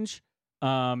change.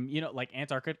 Like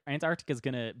Antarctica is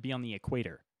going to be on the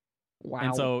equator. Wow.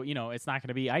 And so, it's not going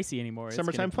to be icy anymore.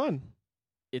 Summertime fun.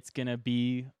 It's going to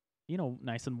be,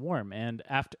 nice and warm. And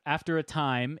after a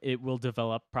time, it will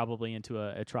develop probably into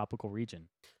a tropical region.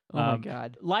 Oh my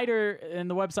God. Leiter in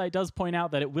the website does point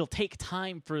out that it will take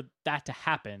time for that to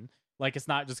happen. Like, it's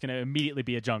not just going to immediately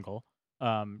be a jungle.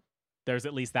 There's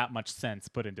at least that much sense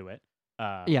put into it.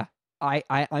 Yeah.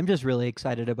 I'm just really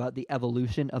excited about the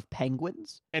evolution of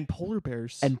penguins and polar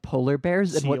bears and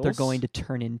what they're Seals? going to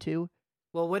turn into.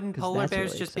 Well, wouldn't 'Cause polar that's bears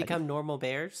really just exciting. become normal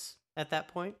bears at that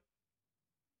point?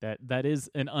 That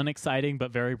is an unexciting but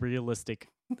very realistic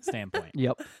standpoint.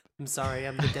 Yep. I'm sorry,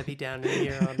 I'm the Debbie Downer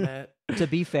here on that. To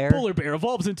be fair, Polar bear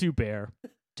evolves into bear. to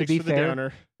Thanks be for the fair,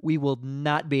 downer. we will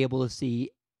not be able to see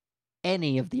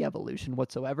any of the evolution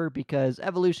whatsoever because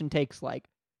evolution takes like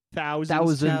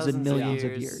thousands and millions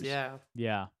of years. Yeah.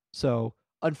 Yeah. So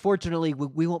unfortunately,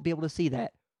 we won't be able to see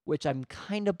that, which I'm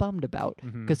kind of bummed about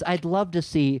Mhm. because I'd love to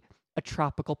see a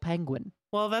tropical penguin.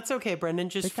 Well, that's okay, Brendan.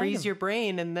 Just They kind freeze of- your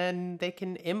brain, and then they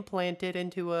can implant it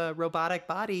into a robotic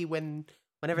body whenever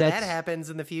That's- that happens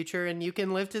in the future, and you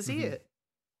can live to see Mhm. it.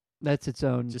 That's its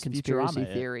own Just conspiracy Futurama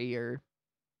it. theory or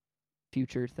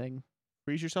future thing.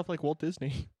 Freeze yourself like Walt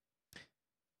Disney.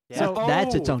 Yeah. So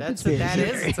that's its own That is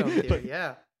conspiracy its own theory. theory.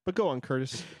 Yeah. But go on,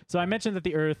 Curtis. So I mentioned that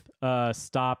the Earth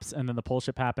stops and then the pole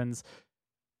shift happens.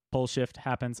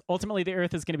 Ultimately, the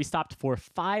Earth is going to be stopped for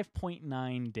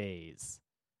 5.9 days.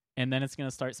 And then it's going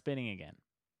to start spinning again.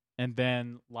 And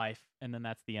then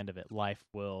that's the end of it. Life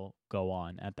will go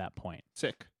on at that point.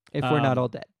 Sick. If we're not Um, all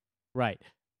dead. Right.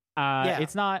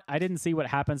 It's not, I didn't see what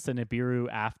happens to Nibiru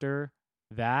after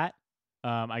that.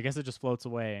 I guess it just floats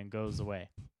away and goes away.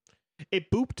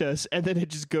 It booped us, and then it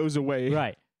just goes away.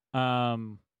 Right.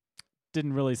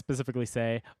 Didn't really specifically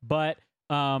say, but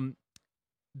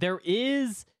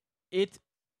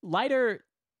Leiter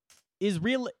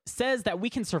says that we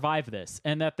can survive this,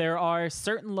 and that there are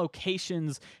certain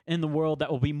locations in the world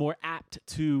that will be more apt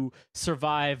to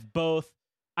survive both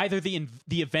either the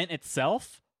event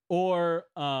itself or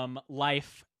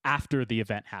life after the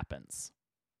event happens.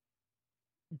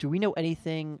 Do we know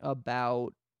anything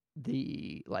about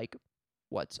the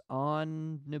what's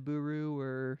on Nibiru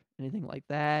or anything like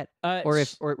that? Or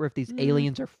if these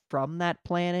aliens are from that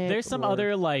planet? There's some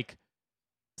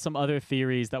other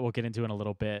theories that we'll get into in a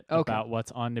little bit about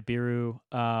what's on Nibiru.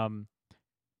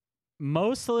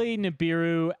 Mostly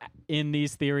Nibiru in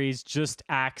these theories just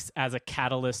acts as a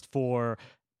catalyst for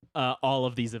all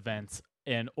of these events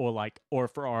or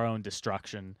for our own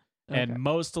destruction. Okay. And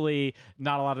mostly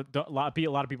not a lot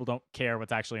of people don't care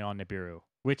what's actually on Nibiru,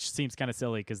 which seems kind of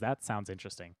silly because that sounds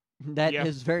interesting. That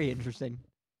is very interesting.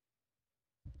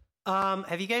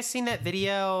 Have you guys seen that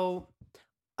video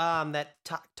that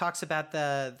talks about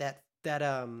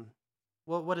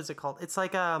what is it called? It's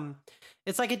like a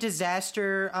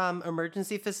disaster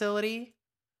emergency facility.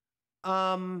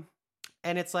 And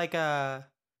it's like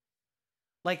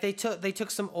they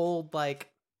took some old,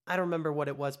 I don't remember what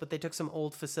it was, but they took some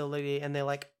old facility and they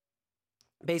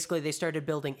basically they started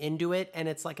building into it, and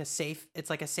it's like a safe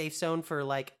zone for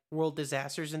world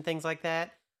disasters and things like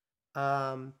that.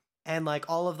 And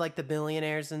all of the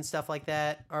billionaires and stuff like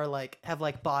that are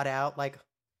have bought out,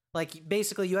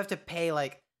 basically you have to pay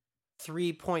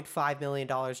 $3.5 million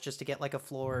just to get a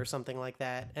floor or something like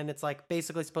that. And it's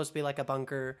basically supposed to be a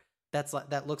bunker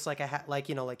that looks like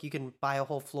you can buy a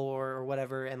whole floor or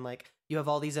whatever, and you have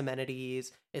all these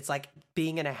amenities. It's like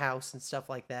being in a house and stuff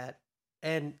like that.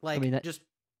 And just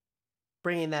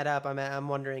bringing that up, I'm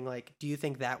wondering, do you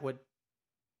think that would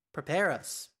prepare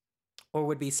us, or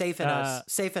would be safe enough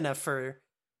for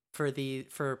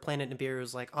Planet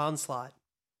Nibiru's onslaught?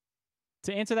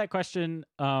 To answer that question,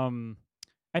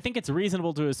 I think it's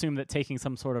reasonable to assume that taking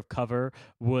some sort of cover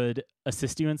would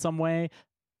assist you in some way.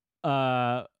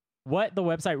 What the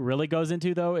website really goes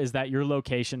into, though, is that your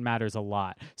location matters a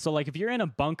lot. So, if you're in a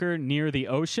bunker near the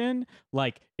ocean,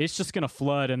 it's just going to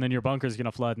flood, and then your bunker's going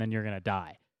to flood, and then you're going to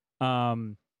die.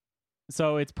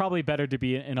 So it's probably better to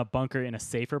be in a bunker in a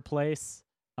safer place.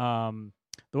 The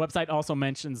website also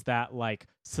mentions that,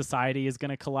 society is going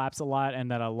to collapse a lot,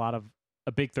 and that a lot of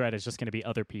a big threat is just going to be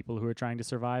other people who are trying to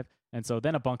survive. And so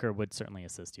then a bunker would certainly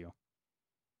assist you.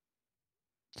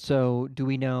 So do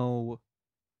we know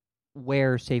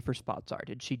where safer spots are?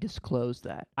 Did she disclose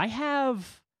that? I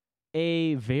have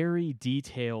a very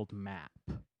detailed map.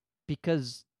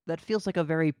 Because that feels like a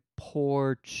very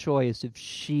poor choice if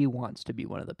she wants to be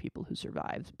one of the people who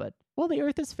survives. But well, the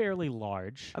Earth is fairly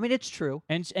large. I mean, it's true.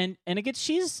 And again,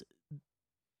 she's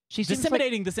seems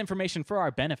disseminating this information for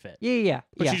our benefit. Yeah.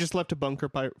 But she just left a bunker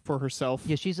for herself.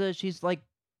 Yeah, she's like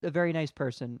a very nice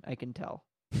person, I can tell.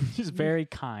 She's very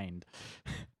kind.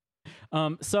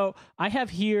 So I have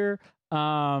here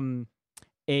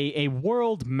a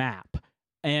world map,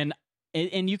 and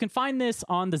you can find this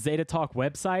on the Zeta Talk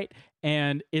website,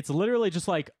 and it's literally just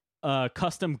like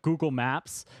custom Google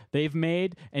Maps they've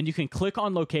made, and you can click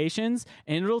on locations,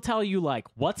 and it'll tell you like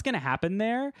what's gonna happen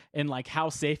there and like how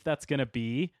safe that's gonna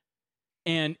be,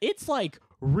 and it's like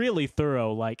really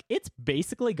thorough. Like it's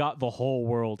basically got the whole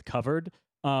world covered.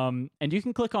 And you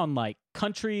can click on like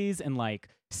countries and like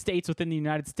states within the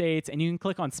United States, and you can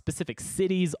click on specific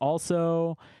cities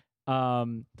also.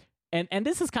 And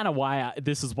this is kind of why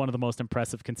this is one of the most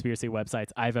impressive conspiracy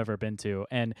websites I've ever been to,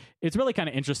 and it's really kind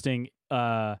of interesting.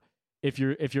 If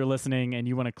you're listening and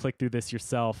you want to click through this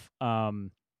yourself, and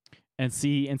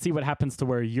see what happens to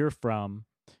where you're from.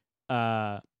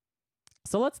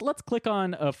 So let's click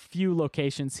on a few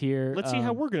locations here. Let's see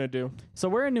how we're gonna do. So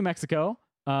we're in New Mexico.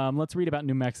 Let's read about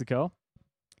New Mexico.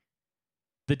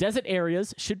 The desert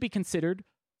areas should be considered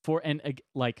for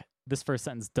like this first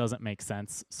sentence doesn't make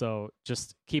sense. So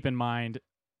just keep in mind,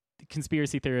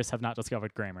 conspiracy theorists have not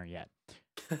discovered grammar yet.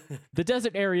 The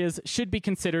desert areas should be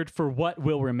considered for what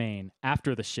will remain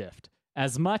after the shift,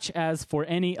 as much as for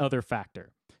any other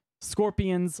factor.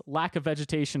 Scorpions, lack of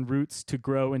vegetation roots to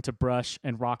grow into brush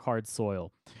and rock-hard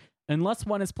soil. Unless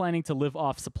one is planning to live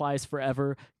off supplies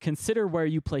forever, consider where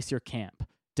you place your camp.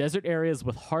 Desert areas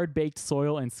with hard-baked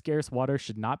soil and scarce water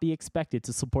should not be expected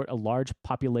to support a large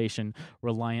population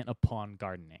reliant upon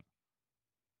gardening.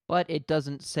 But it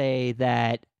doesn't say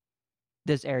that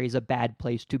this area is a bad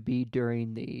place to be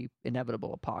during the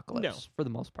inevitable apocalypse, for the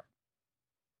most part.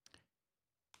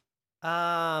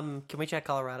 Can we check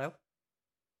Colorado?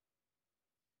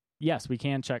 Yes, we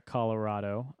can check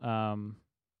Colorado.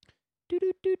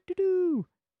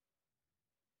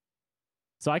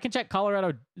 So I can check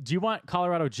Colorado. Do you want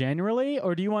Colorado generally,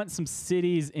 or do you want some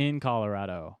cities in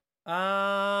Colorado?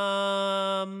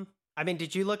 I mean,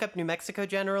 did you look up New Mexico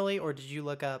generally, or did you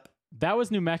look up? That was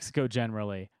New Mexico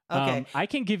generally. Okay. I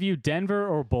can give you Denver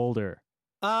or Boulder.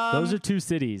 Those are two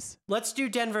cities. Let's do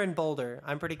Denver and Boulder.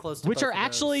 I'm pretty close to which both are of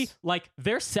actually those. like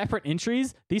they're separate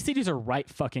entries. These cities are right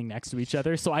fucking next to each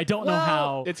other, so I don't know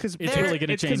how it's really going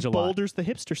to change a lot. Boulder's the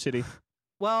hipster city.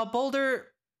 Well, Boulder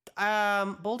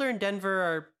and Denver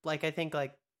are like I think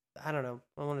like I don't know.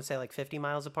 I want to say like 50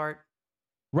 miles apart.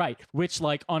 Right, which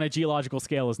like on a geological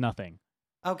scale is nothing.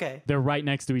 Okay. They're right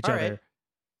next to each All other. right.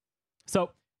 So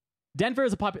Denver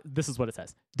is this is what it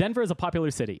says. Denver is a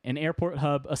popular city, an airport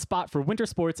hub, a spot for winter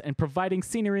sports, and providing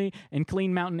scenery and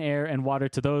clean mountain air and water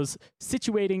to those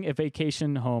situating a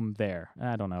vacation home there.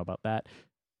 I don't know about that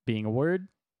being a word.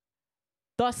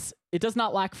 Thus, it does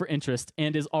not lack for interest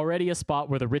and is already a spot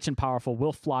where the rich and powerful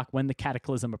will flock when the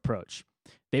cataclysm approach.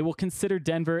 They will consider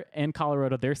Denver and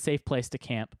Colorado their safe place to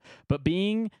camp, but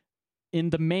being in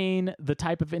the main the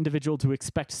type of individual to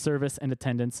expect service and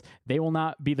attendance, they will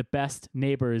not be the best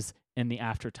neighbors in the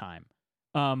aftertime.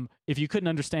 If you couldn't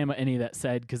understand what any of that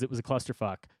said because it was a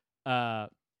clusterfuck,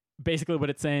 basically what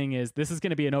it's saying is this is going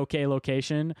to be an okay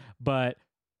location, but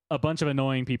a bunch of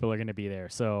annoying people are going to be there.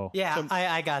 So yeah,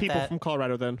 I got people that. from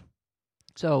Colorado then.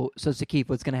 So Sakif,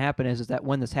 what's going to happen is that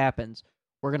when this happens,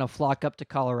 we're going to flock up to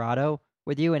Colorado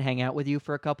with you and hang out with you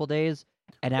for a couple days.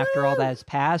 And after all that has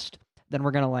passed, then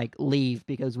we're going to like leave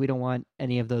because we don't want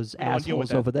any of those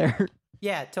assholes over there.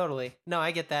 Yeah, totally. No,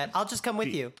 I get that. I'll just come with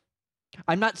you.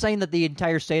 I'm not saying that the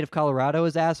entire state of Colorado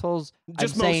is assholes.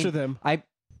 Just I'm most saying of them.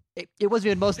 It wasn't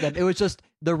even most of them. It was just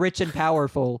the rich and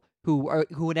powerful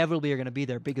who inevitably are going to be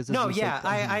there because this is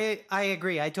I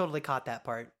agree. I totally caught that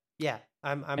part. Yeah,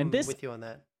 I'm with you on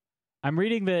that. I'm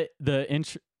reading the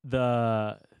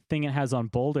thing it has on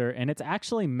Boulder, and it's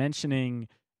actually mentioning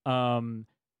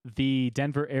the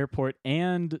Denver airport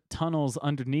and tunnels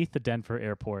underneath the Denver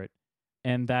airport,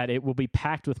 and that it will be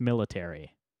packed with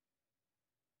military.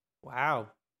 Wow.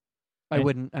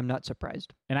 I'm not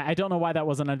surprised. And I don't know why that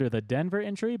wasn't under the Denver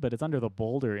entry, but it's under the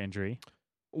Boulder entry.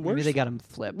 Maybe they got them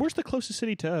flipped. Where's the closest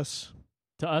city to us?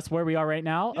 To us, where we are right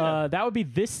now? Yeah. That would be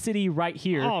this city right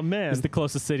here. Oh, man. Is the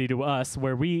closest city to us,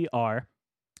 where we are.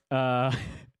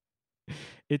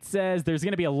 It says there's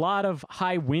going to be a lot of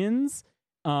high winds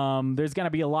There's going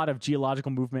to be a lot of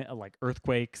geological movement, like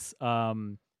earthquakes.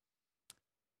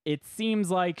 It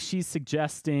seems like she's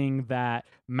suggesting that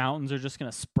mountains are just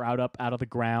going to sprout up out of the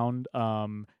ground,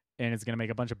 and it's going to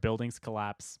make a bunch of buildings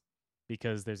collapse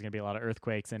because there's going to be a lot of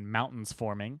earthquakes and mountains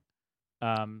forming.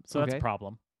 So that's a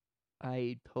problem.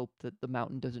 I hope that the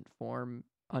mountain doesn't form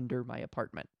under my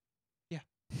apartment. Yeah.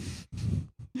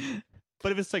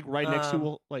 But if it's like right next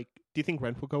to, like, do you think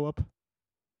rent will go up?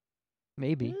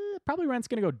 Maybe. Probably rent's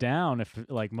going to go down if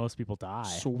like most people die.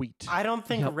 Sweet. I don't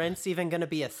think rent's even going to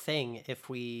be a thing if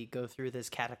we go through this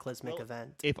cataclysmic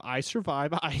event. If I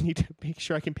survive, I need to make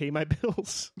sure I can pay my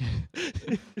bills.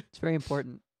 It's very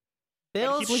important.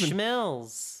 Bills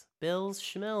schmills. Bills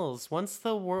schmills. Once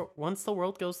the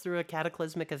world goes through a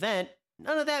cataclysmic event,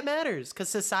 none of that matters because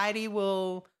society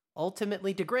will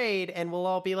ultimately degrade and we'll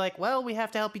all be like, well, we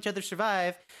have to help each other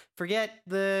survive. Forget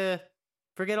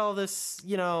all this,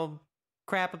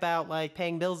 crap about like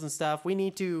paying bills and stuff. We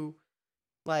need to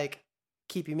like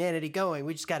keep humanity going.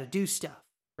 We just got to do stuff,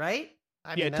 right?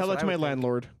 I mean, tell that to my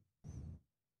landlord.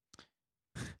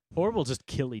 Or we'll just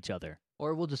kill each other.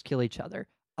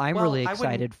 I'm really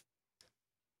excited.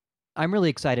 I'm really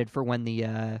excited for when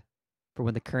the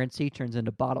currency turns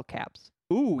into bottle caps.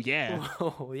 Ooh, yeah.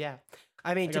 Oh, yeah.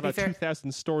 I mean, to be fair,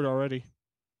 2,000 stored already.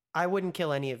 I wouldn't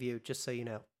kill any of you, just so you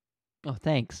know. Oh,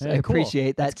 thanks. Yeah, I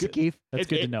appreciate that, Sakif. That's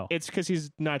good to know. It's because he's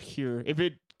not here. If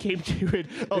it came to it,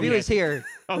 if he was here,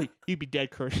 you'd be dead,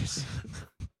 Curtis.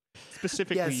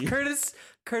 Specifically, yes,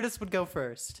 Curtis would go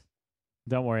first.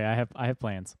 Don't worry, I have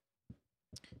plans.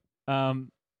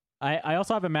 I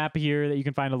also have a map here that you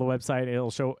can find on the website.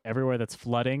 It'll show everywhere that's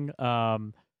flooding.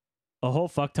 A whole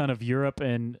fuck ton of Europe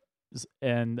and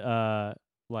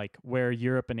like where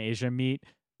Europe and Asia meet.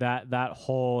 That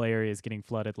whole area is getting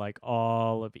flooded, like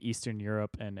all of Eastern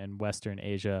Europe and Western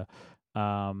Asia.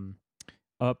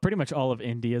 Pretty much all of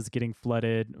India is getting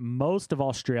flooded. Most of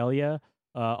Australia,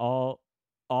 all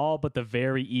but the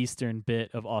very eastern bit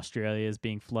of Australia is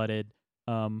being flooded.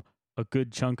 A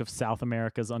good chunk of South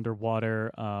America is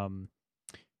underwater. A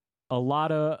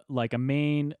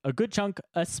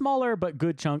smaller but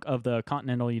good chunk of the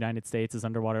continental United States is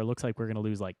underwater. It looks like we're going to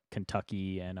lose like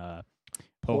Kentucky and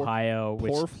Ohio.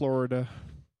 Poor Florida.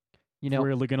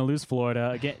 We're going to lose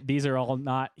Florida. Again, these are all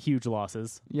not huge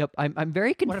losses. Yep, I'm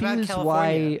very confused California?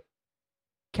 why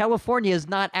California is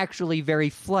not actually very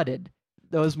flooded.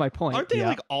 That was my point. Aren't they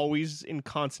like always in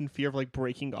constant fear of like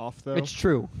breaking off though? It's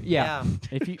true. Yeah.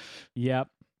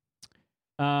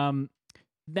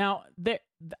 Now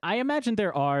I imagine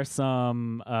there are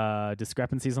some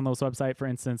discrepancies on those website. For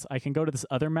instance, I can go to this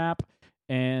other map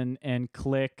and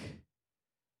click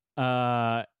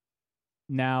now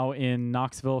in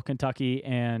Knoxville, Kentucky,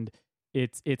 and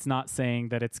it's not saying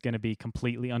that it's going to be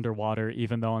completely underwater,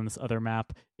 even though on this other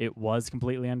map it was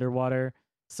completely underwater.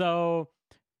 So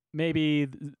maybe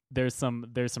there's some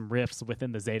riffs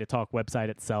within the Zeta Talk website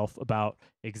itself about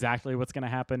exactly what's going to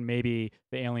happen. Maybe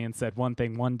the alien said one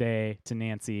thing one day to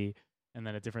Nancy and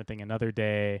then a different thing another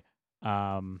day.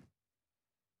 But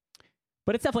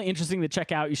it's definitely interesting to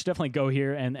check out. You should definitely go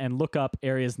here and look up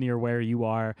areas near where you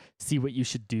are, see what you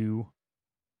should do.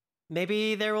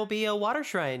 Maybe there will be a water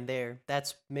shrine there.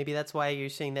 That's why you're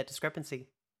seeing that discrepancy.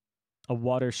 A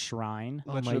water shrine?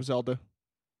 Legend of Zelda.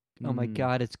 Oh my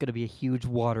god, it's going to be a huge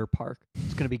water park.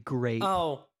 It's going to be great.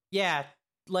 Oh, yeah,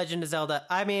 Legend of Zelda.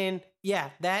 I mean, yeah,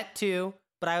 that too.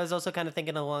 But I was also kind of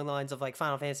thinking along the lines of like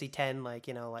Final Fantasy X, like,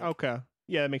 like... Okay.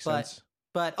 Yeah, that makes sense.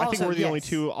 But I also, think we're the only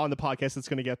two on the podcast that's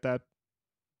going to get that.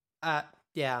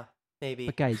 Yeah, maybe.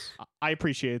 But guys... I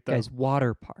appreciate it, though. Guys,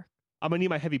 water park. I'm going to need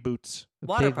my heavy boots.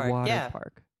 Water big park, water yeah.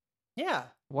 park. Yeah.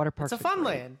 Water park. It's a fun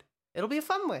land. It'll be a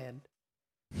fun land.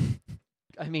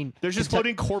 I mean, there's just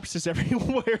floating corpses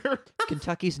everywhere.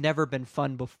 Kentucky's never been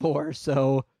fun before,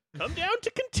 so come down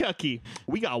to Kentucky.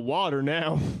 We got water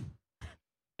now.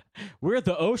 We're at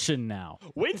the ocean now.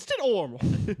 Winston Orm.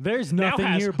 There's nothing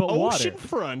here but water.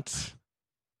 Oceanfront.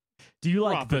 Do you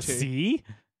like the sea?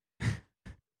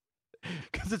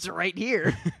 Because it's right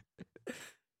here.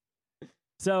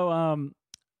 So,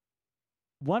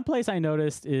 one place I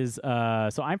noticed is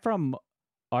so I'm from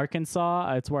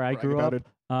Arkansas. It's where I grew up.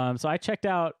 So I checked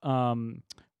out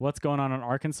what's going on in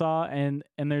Arkansas, and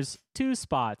there's two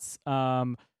spots,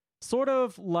 sort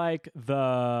of like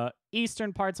the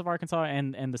eastern parts of Arkansas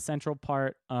and the central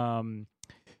part.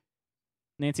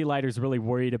 Nancy Leiter's really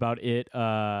worried about it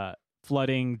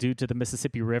flooding due to the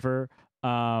Mississippi River,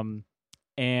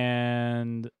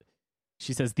 and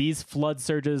she says these flood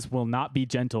surges will not be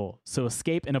gentle. So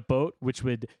escape in a boat, which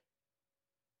would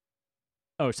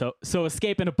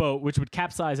escape in a boat which would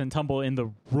capsize and tumble in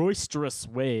the roisterous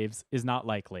waves is not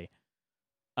likely.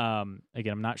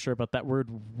 Again, I'm not sure about that word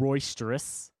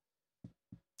roisterous.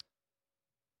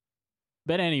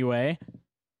 But anyway,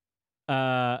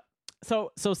 so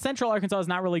Central Arkansas is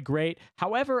not really great.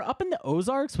 However, up in the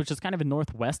Ozarks, which is kind of in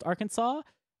Northwest Arkansas,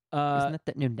 Isn't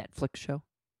that new Netflix show?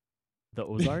 the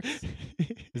Ozarks,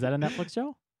 is that a Netflix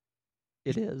show?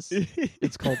 It is.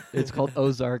 It's called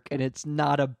Ozark, and it's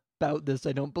not about this,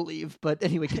 I don't believe. But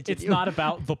anyway, continue. It's not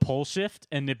about the pole shift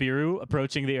and Nibiru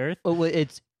approaching the Earth. Oh, well,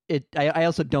 I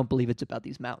also don't believe it's about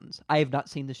these mountains. I have not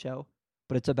seen the show,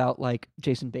 but it's about like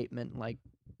Jason Bateman,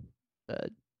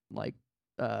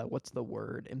 what's the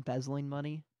word? Embezzling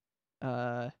money.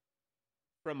 From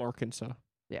Arkansas.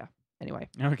 Yeah. Anyway,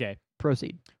 Okay.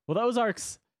 proceed. Well, the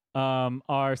Ozarks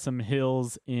are some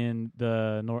hills in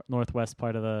the northwest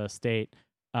part of the state.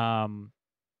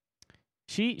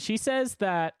 She says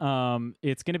that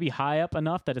it's going to be high up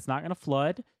enough that it's not going to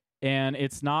flood, and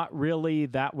it's not really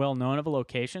that well known of a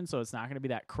location, so it's not going to be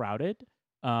that crowded.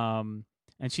 And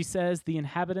she says the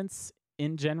inhabitants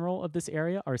in general of this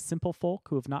area are simple folk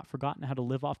who have not forgotten how to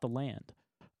live off the land.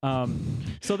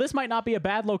 So this might not be a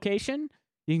bad location.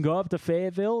 You can go up to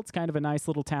Fayetteville. It's kind of a nice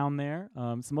little town there.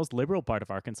 It's the most liberal part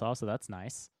of Arkansas, so that's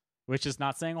nice. Which is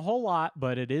not saying a whole lot,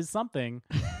 but it is something.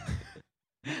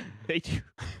 Thank you.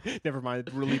 Never mind.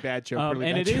 Really bad joke.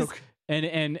 And it is,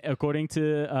 and according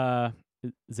to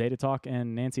Zeta Talk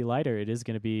and Nancy Leiter, it is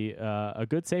going to be a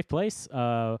good, safe place,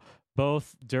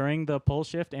 both during the pole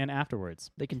shift and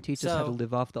afterwards. They can teach us how to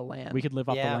live off the land. We could live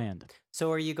off the land.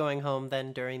 So are you going home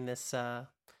then during this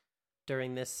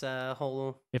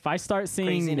whole If I start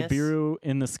seeing craziness? Nibiru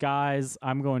in the skies,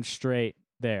 I'm going straight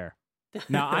there.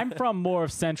 Now, I'm from more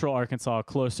of central Arkansas,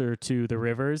 closer to the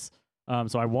rivers,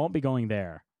 so I won't be going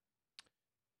there.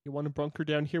 You want to bunker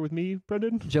down here with me,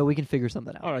 Brendan? Joe, we can figure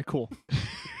something out. All right, cool.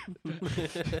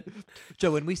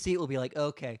 Joe, when we see it, we'll be like,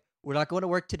 okay, we're not going to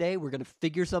work today. We're going to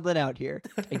figure something out here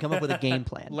and come up with a game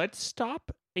plan. Let's stop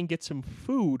and get some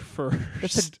food first.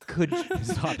 That's a good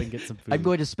Stop and get some food. I'm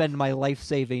going to spend my life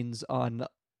savings on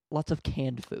lots of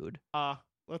canned food.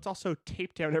 Let's also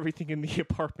tape down everything in the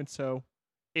apartment so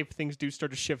if things do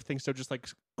start to shift, things don't just like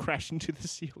crash into the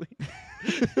ceiling.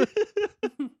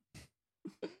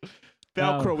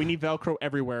 Velcro. We need Velcro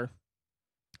everywhere.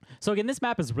 So again, this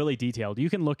map is really detailed. You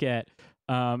can look at,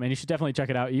 and you should definitely check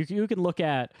it out. You can look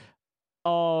at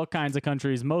all kinds of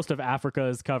countries. Most of Africa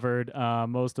is covered.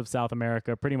 Most of South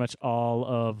America. Pretty much all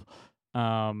of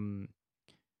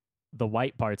the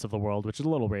white parts of the world, which is a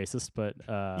little racist. But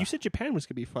you said Japan was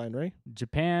gonna be fine, right?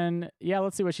 Japan. Yeah,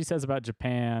 let's see what she says about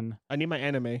Japan. I need my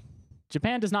anime.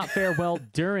 Japan does not fare well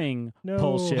during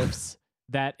pole shifts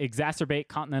that exacerbate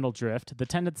continental drift, the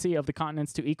tendency of the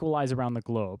continents to equalize around the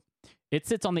globe. It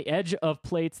sits on the edge of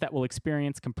plates that will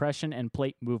experience compression and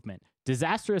plate movement.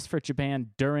 Disastrous for Japan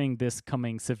during this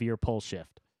coming severe pole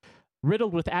shift.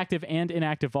 Riddled with active and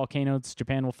inactive volcanoes,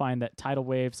 Japan will find that tidal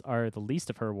waves are the least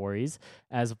of her worries,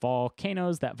 as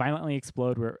volcanoes that violently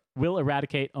explode will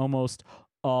eradicate almost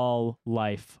all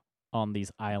life on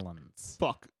these islands.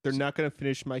 Fuck. They're not going to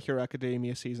finish My Hero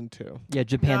Academia Season 2. Yeah,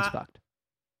 Japan's fucked.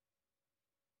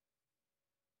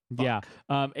 Yeah.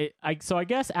 So I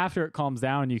guess after it calms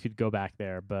down, you could go back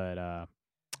there, but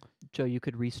Joe, you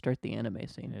could restart the anime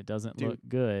scene. it doesn't look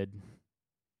good.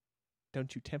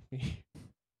 Don't you tempt me.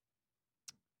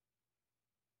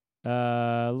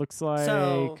 Looks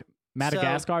like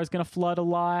Madagascar is going to flood a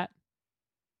lot.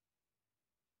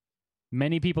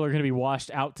 Many people are going to be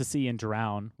washed out to sea and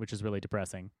drown, which is really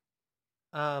depressing.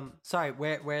 Sorry,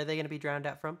 where are they going to be drowned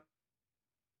out from?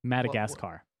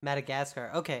 Madagascar.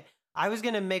 Madagascar. Okay. I was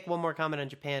going to make one more comment on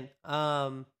Japan.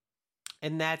 And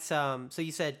that's so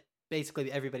you said basically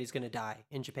everybody's going to die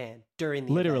in Japan during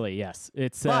the Literally, event. yes.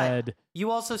 It said But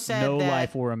you also said no that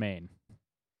life will remain.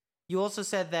 You also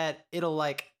said that it'll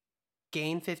like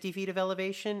gain 50 feet of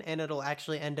elevation and it'll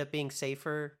actually end up being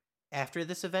safer after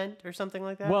this event or something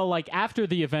like that. Well, like after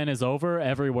the event is over,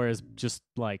 everywhere is just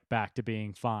like back to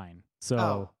being fine.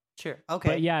 So sure. Okay.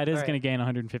 But yeah, it is All going to gain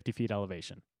 150 feet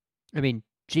elevation. I mean,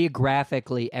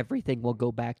 geographically, everything will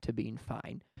go back to being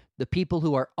fine. The people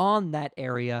who are on that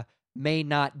area may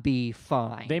not be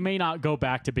fine. They may not go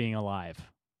back to being alive.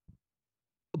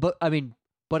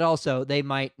 But also they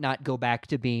might not go back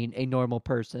to being a normal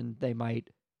person. They might.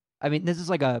 I mean, this is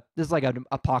like an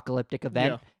apocalyptic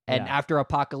event, and after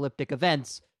apocalyptic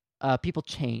events, people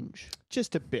change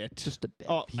Just a bit. just a bit.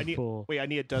 Oh, I People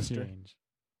need a duster. change.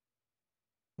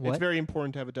 What? It's very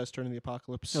important to have a duster in the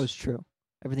apocalypse. No, it's true.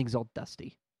 Everything's all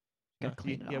dusty. Gotta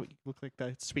clean it off. You look like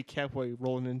that sweet cowboy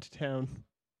rolling into town.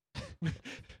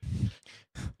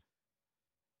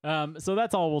 So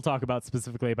that's all we'll talk about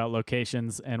specifically about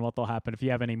locations and what they'll happen. If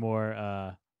you have any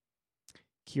more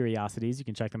curiosities. You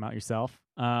can check them out yourself.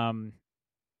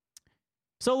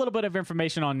 So a little bit of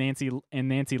information on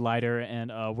Nancy Lighter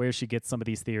and where she gets some of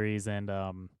these theories and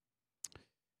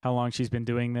how long she's been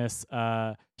doing this.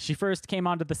 She first came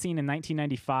onto the scene in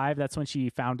 1995. That's when she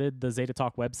founded the Zeta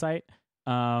Talk website.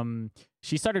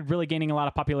 She started really gaining a lot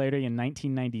of popularity in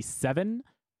 1997.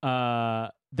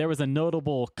 There was a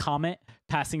notable comet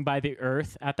passing by the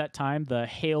Earth at that time, the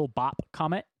Hale-Bopp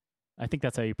comet. I think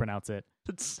that's how you pronounce it.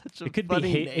 That's such a It could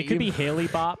funny be name. it could be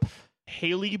Haley-Bopp.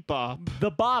 Haley-Bopp. The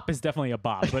bop is definitely a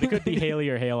bop, but it could be Haley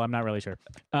or Hale. I'm not really sure.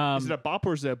 Is it a bop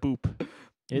or is it a boop?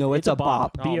 No, it's a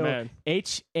bop. Oh, man.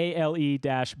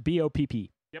 HALE-BOPP.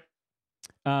 Yep.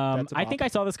 I bop. think I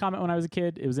saw this comment when I was a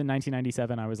kid. It was in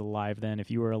 1997. I was alive then.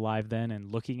 If you were alive then and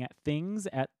looking at things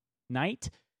at night,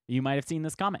 you might have seen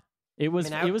this comment. It was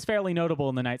it was fairly notable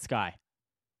in the night sky.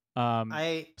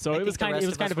 So it was kind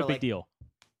of a big deal.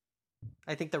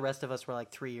 I think the rest of us were like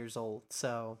 3 years old,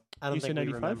 so I don't You think said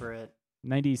we 95? remember it.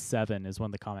 97 is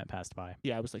when the comment passed by.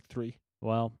 Yeah, I was like 3.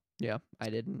 Well, Yeah, I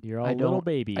didn't. you're all I little don't.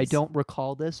 babies. I don't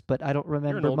recall this, but I don't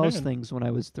remember old most man. things when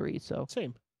I was 3. So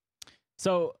Same.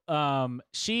 So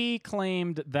she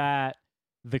claimed that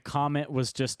the comet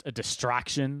was just a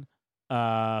distraction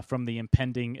from the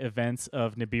impending events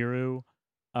of Nibiru.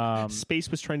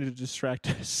 Space was trying to distract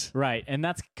us. Right, and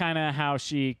that's kind of how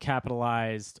she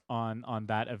capitalized on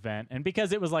that event. And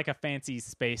because it was like a fancy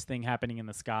space thing happening in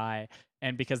the sky,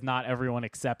 and because not everyone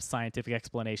accepts scientific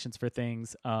explanations for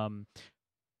things,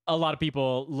 a lot of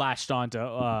people latched onto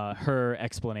her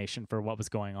explanation for what was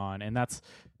going on, and that's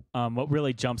what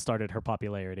really jump-started her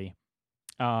popularity.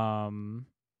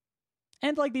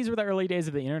 And like these were the early days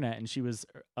of the internet, and she was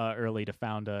early to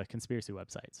found a conspiracy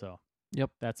website, so Yep.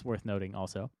 that's worth noting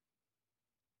also.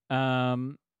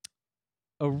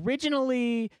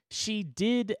 Originally, she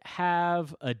did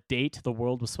have a date the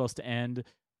world was supposed to end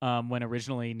when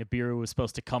originally Nibiru was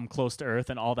supposed to come close to Earth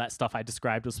and all that stuff I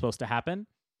described was supposed to happen.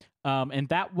 And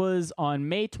that was on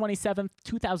May 27th,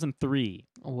 2003.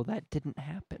 oh, well, that didn't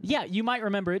happen. Yeah, you might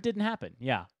remember it didn't happen.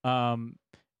 Yeah.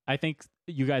 I think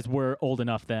you guys were old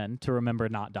enough then to remember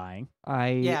not dying.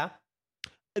 Yeah,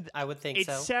 I would think It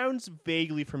so. sounds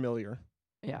vaguely familiar.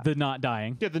 Yeah. The not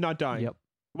dying. Yeah, the not dying. Yep.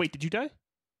 Wait, did you die?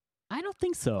 I don't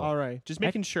think so. All right, just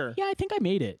making sure. Yeah, I think I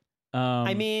made it.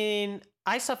 I mean,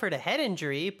 I suffered a head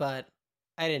injury, but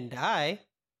I didn't die.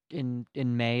 In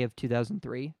May of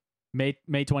 2003. May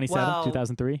 27th, Well,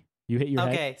 2003. You hit your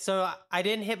head. Okay, so I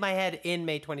didn't hit my head in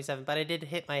May 27th, but I did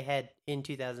hit my head in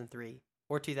 2003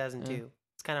 or 2002.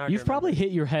 It's kind of hard. You've to probably remember.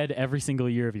 hit your head every single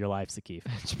year of your life, Sakif.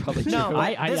 It's probably true. No,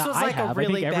 I- this was like have. I a think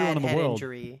really everyone bad in the head world-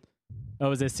 injury.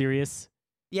 Oh, is this serious?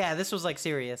 Yeah, this was like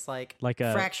serious, like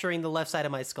a fracturing the left side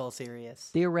of my skull.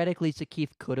 Serious. Theoretically, Sakif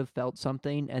could have felt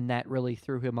something, and that really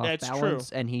threw him off That's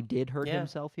balance, and he did hurt Yeah.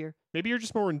 himself here. Maybe you're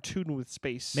just more in tune with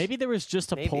space. Maybe there was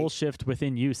just a Maybe. pole shift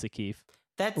within you, Sakif.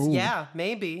 That's Ooh. yeah,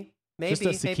 maybe Just a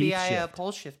Sakif maybe I shift.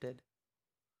 pole shifted.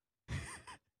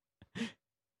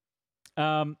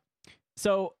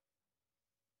 So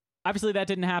obviously that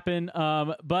didn't happen.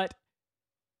 But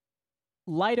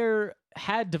Lighter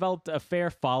had developed a fair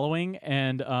following,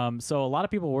 and so a lot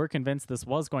of people were convinced this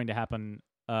was going to happen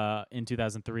in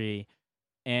 2003,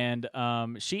 and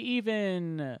she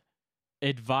even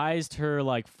advised her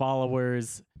like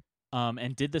followers,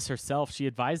 and did this herself. She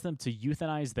advised them to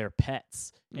euthanize their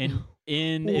pets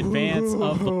in advance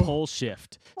of the pole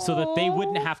shift, so that they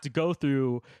wouldn't have to go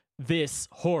through this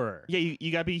horror. Yeah,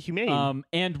 you gotta be humane.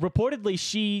 And reportedly,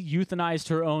 she euthanized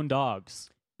her own dogs.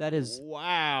 That is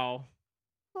Wow.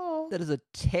 a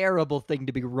terrible thing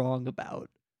to be wrong about.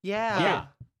 Yeah. Yeah.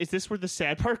 Is this where the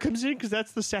sad part comes in? Because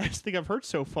that's the saddest thing I've heard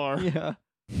so far. Yeah.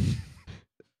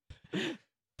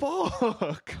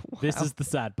 Fuck. This Wow. is the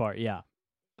sad part. Yeah.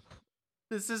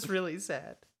 This is really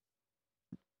sad.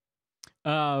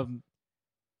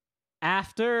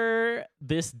 After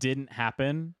this didn't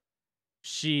happen,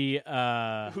 she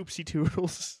Hoopsie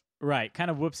toodles. right,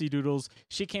 kind of whoopsie doodles.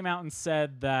 She came out and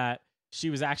said that she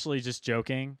was actually just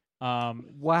joking.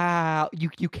 Wow,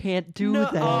 you can't do No.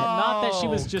 that. Not that she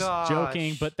was Oh, just gosh.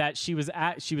 joking, but that she was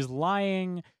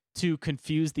lying to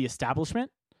confuse the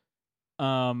establishment,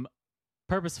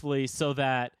 purposefully, so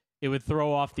that it would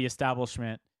throw off the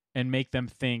establishment and make them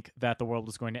think that the world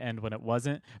was going to end when it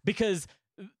wasn't, because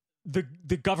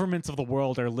the governments of the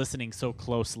world are listening so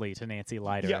closely to Nancy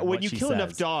Lighter. Yeah, and when what you she kill enough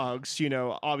says. dogs,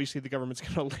 obviously the government's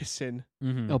gonna listen.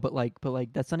 Mhm. No, but like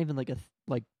that's not even like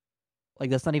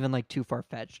that's not even like too far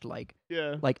fetched. Like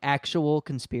actual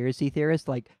conspiracy theorists,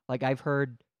 like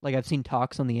I've seen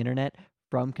talks on the internet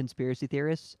from conspiracy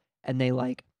theorists, and they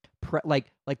like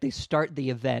they start the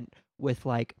event with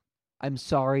like, "I'm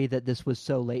sorry that this was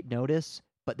so late notice,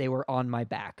 but they were on my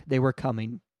back. They were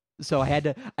coming. So I had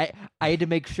to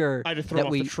make sure I had to throw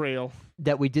off the trail.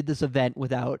 That we did this event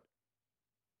without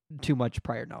too much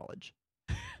prior knowledge.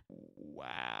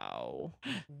 Wow.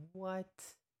 What?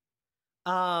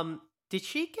 Did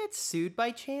she get sued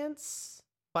by chance?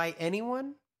 By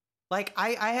anyone? Like,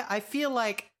 I feel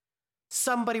like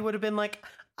somebody would have been like,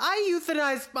 I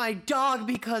euthanized my dog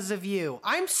because of you.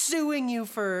 I'm suing you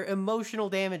for emotional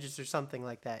damages or something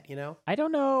like that, you know? I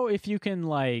don't know if you can,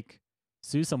 like,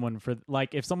 sue someone for,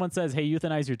 like, if someone says, hey,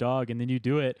 euthanize your dog, and then you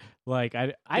do it, like,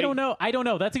 I don't know. I don't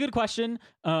know. That's a good question.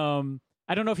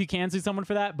 I don't know if you can sue someone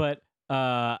for that, but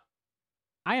I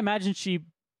imagine she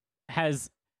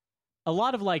has a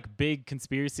lot of, like, big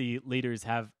conspiracy leaders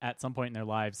have at some point in their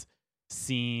lives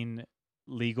seen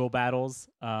legal battles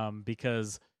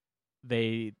because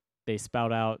they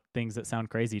spout out things that sound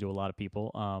crazy to a lot of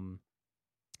people.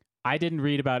 I didn't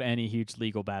read about any huge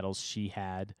legal battles she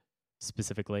had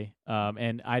specifically,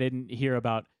 and I didn't hear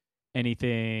about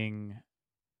anything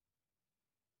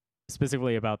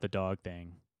specifically about the dog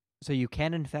thing. So you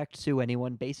can in fact sue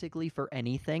anyone basically for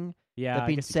anything. Yeah. That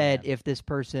being said, if this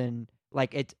person,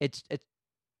 like, it's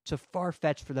so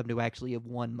far-fetched for them to actually have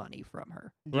won money from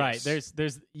her. Right.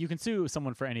 There's you can sue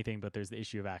someone for anything, but there's the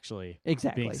issue of actually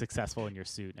being successful in your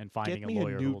suit and finding a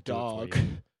lawyer who will dog. do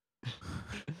it for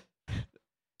you.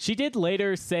 She did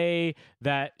later say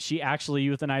that she actually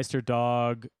euthanized her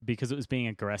dog because it was being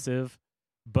aggressive,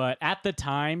 but at the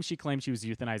time she claimed she was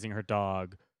euthanizing her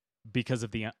dog because of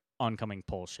the oncoming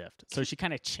pole shift. So she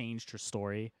kind of changed her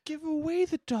story. Give away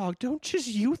the dog. Don't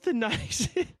just euthanize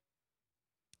it.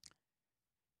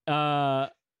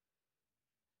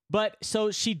 But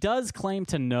so she does claim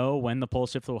to know when the pole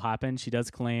shift will happen. She does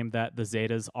claim that the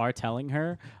Zetas are telling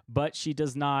her, but she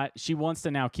does not. She wants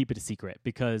to now keep it a secret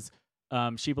because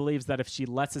she believes that if she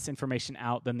lets this information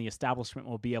out, then the establishment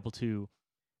will be able to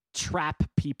trap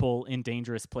people in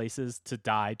dangerous places to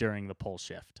die during the pole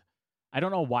shift. I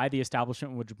don't know why the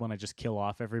establishment would want to just kill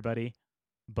off everybody,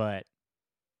 but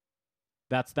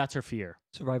that's her fear.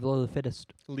 Survival of the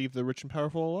fittest. Leave the rich and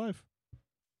powerful alive.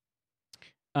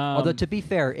 Although, to be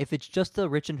fair, if it's just the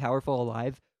rich and powerful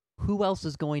alive, who else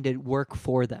is going to work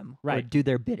for them or do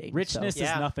their bidding? Richness is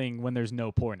nothing when there's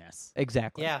no poorness.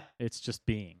 Exactly. Yeah. It's just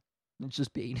being. It's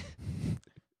just being.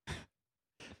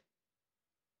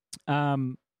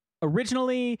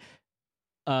 Originally,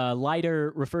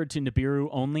 Leiter referred to Nibiru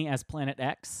only as Planet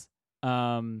X.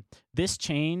 This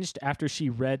changed after she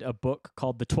read a book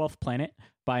called The 12th Planet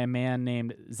by a man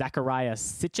named Zecharia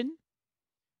Sitchin.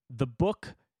 The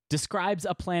book describes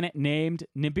a planet named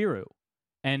Nibiru,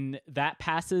 and that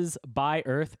passes by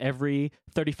Earth every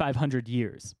 3,500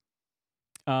 years.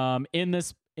 In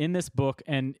this book,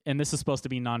 and this is supposed to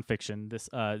be nonfiction, this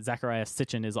Zecharia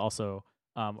Sitchin is also,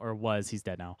 or was, he's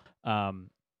dead now,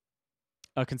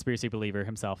 a conspiracy believer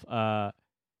himself. An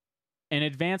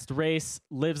advanced race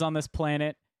lives on this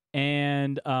planet,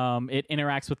 and it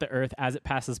interacts with the Earth as it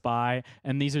passes by,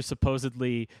 and these are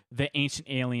supposedly the ancient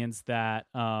aliens that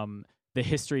the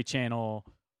History Channel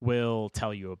will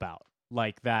tell you about,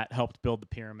 like that helped build the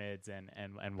pyramids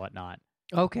and whatnot.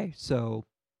 Okay, so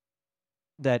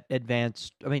that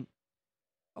advanced, I mean,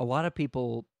 a lot of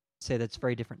people say that's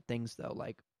very different things, though.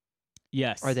 Like,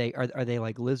 yes, are they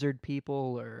like lizard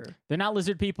people, or they're not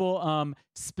lizard people?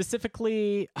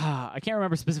 Specifically, I can't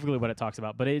remember specifically what it talks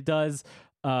about, but it does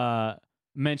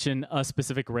mention a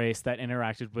specific race that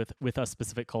interacted with a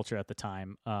specific culture at the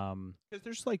time.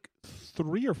 There's like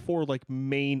 3 or 4 like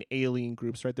main alien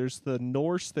groups, right? There's the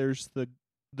Norse, there's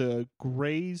the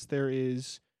Greys, there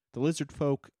is the lizard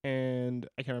folk, and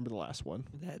I can't remember the last one.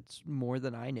 That's more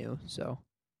than I knew, so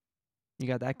you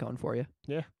got that going for you.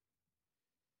 Yeah.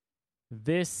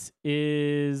 This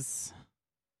is,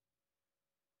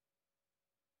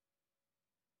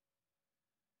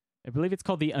 I believe it's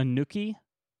called the Anuki.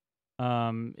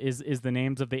 Is the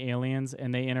names of the aliens,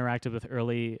 and they interacted with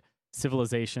early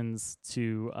civilizations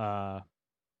to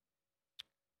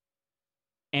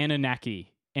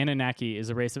Anunnaki. Anunnaki is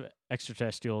a race of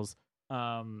extraterrestrials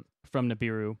from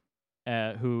Nibiru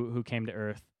who came to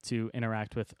Earth to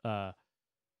interact with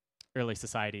early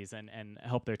societies and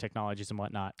help their technologies and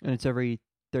whatnot. And it's every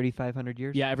 3,500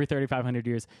 years? Yeah, every 3,500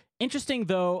 years. Interesting,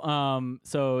 though,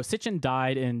 so Sitchin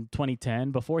died in 2010.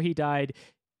 Before he died,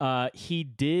 he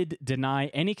did deny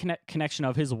any connection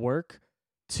of his work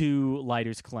to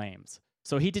Leiter's claims.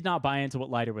 So he did not buy into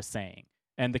what Leiter was saying.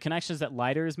 And the connections that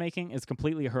Leiter is making is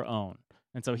completely her own.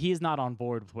 And so he is not on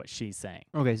board with what she's saying.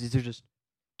 Okay, so these are just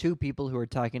 2 people who are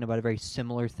talking about a very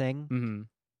similar thing,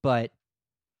 but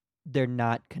they're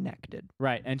not connected.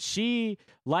 Right. And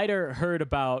Leiter heard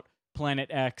about Planet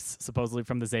X, supposedly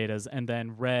from the Zetas, and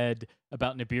then read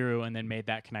about Nibiru and then made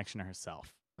that connection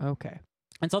herself. Okay.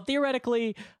 And so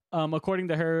theoretically, according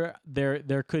to her,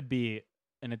 there could be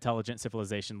an intelligent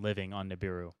civilization living on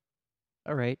Nibiru.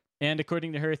 All right. And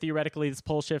according to her, theoretically, this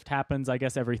pole shift happens, I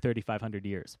guess, every 3,500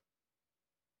 years.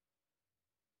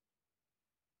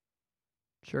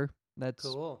 Sure. That's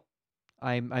Cool.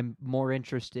 I'm more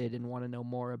interested and want to know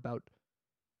more about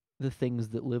the things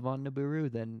that live on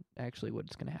Nibiru than actually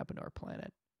what's going to happen to our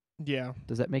planet. Yeah.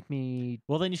 Does that make me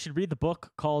Well, then you should read the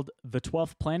book called The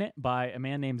 12th Planet by a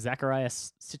man named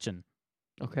Zacharias Sitchin,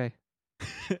 okay?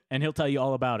 and he'll tell you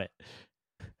all about it.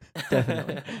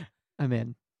 Definitely. I'm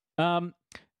in.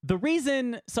 The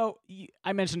reason,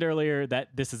 I mentioned earlier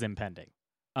that this is impending.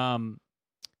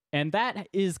 And that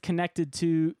is connected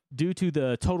due to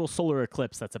the total solar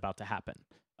eclipse that's about to happen.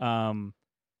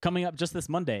 Coming up just this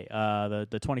Monday,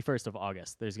 the 21st of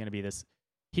August, there's going to be this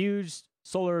huge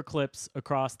solar eclipse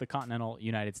across the continental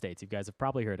United States. You guys have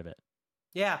probably heard of it.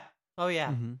 Yeah. Oh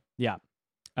yeah. Mhm. Yeah.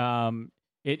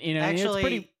 Actually, Actually, it's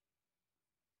pretty.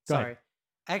 Go ahead. sorry.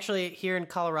 Actually, here in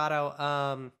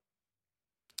Colorado,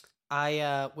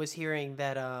 I was hearing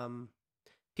that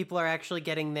people are actually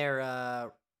getting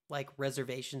their like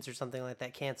reservations or something like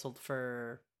that canceled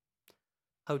for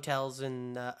hotels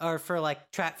and or for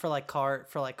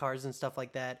cars and stuff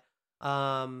like that.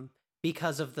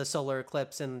 Because of the solar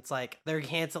eclipse, and it's like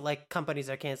companies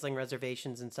are canceling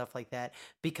reservations and stuff like that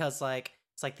because like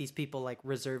it's like these people like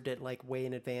reserved it like way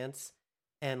in advance,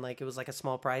 and like it was like a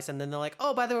small price, and then they're like,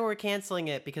 oh, by the way, we're canceling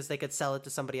it because they could sell it to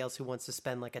somebody else who wants to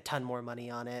spend like a ton more money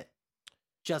on it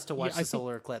just to watch the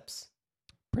solar eclipse.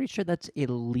 Pretty sure that's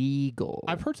illegal.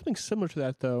 I've heard something similar to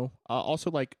that though.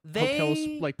 Also, like hotels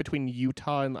like between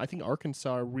Utah and I think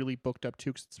Arkansas are really booked up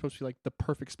too because it's supposed to be like the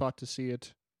perfect spot to see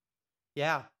it.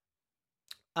 Yeah.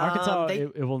 Arkansas,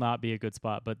 it will not be a good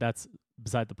spot, but that's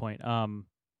beside the point.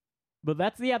 But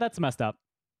that's messed up.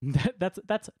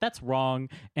 that's wrong,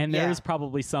 and there is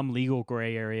probably some legal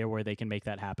gray area where they can make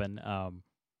that happen.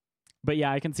 But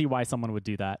yeah, I can see why someone would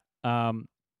do that.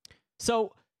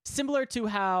 So similar to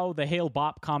how the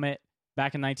Hale-Bopp comet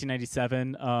back in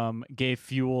 1997 gave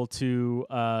fuel to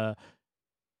the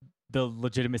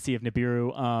legitimacy of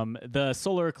Nibiru, the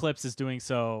solar eclipse is doing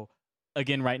so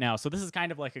again right now. So this is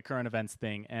kind of like a current events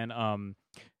thing, and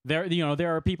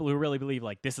there are people who really believe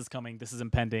like this is coming, this is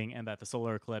impending, and that the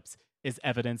solar eclipse is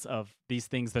evidence of these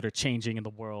things that are changing in the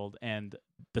world and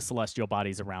the celestial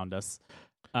bodies around us.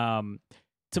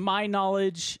 To my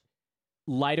knowledge,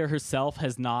 Leiter herself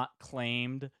has not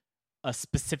claimed a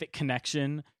specific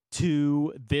connection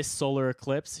to this solar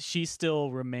eclipse. She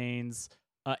still remains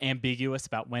ambiguous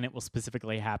about when it will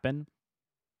specifically happen.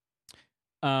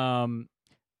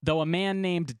 Though a man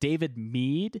named David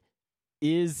Mead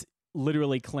is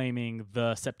literally claiming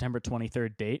the September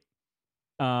 23rd date.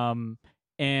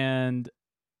 And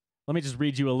let me just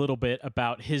read you a little bit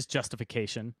about his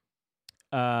justification.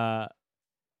 He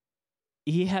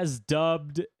has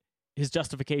dubbed his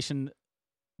justification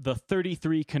the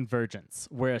 33 convergence,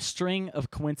 where a string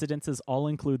of coincidences all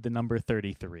include the number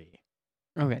 33.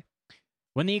 Okay.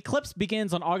 When the eclipse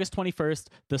begins on August 21st,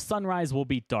 the sunrise will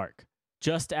be dark,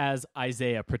 just as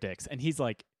Isaiah predicts. And he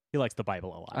likes the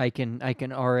Bible a lot. I can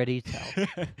already tell.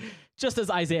 Just as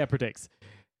Isaiah predicts.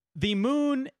 The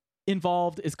moon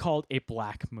involved is called a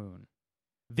black moon.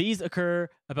 These occur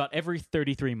about every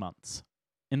 33 months.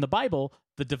 In the Bible,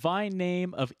 the divine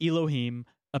name of Elohim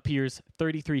appears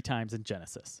 33 times in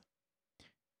Genesis.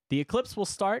 The eclipse will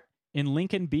start in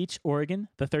Lincoln Beach, Oregon,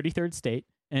 the 33rd state,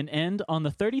 and end on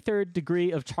the 33rd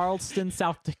degree of Charleston,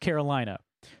 South Carolina.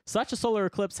 Such a solar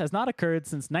eclipse has not occurred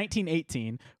since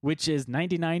 1918, which is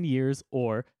 99 years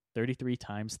or 33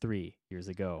 times 3 years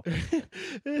ago.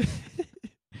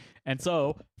 And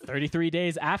so, 33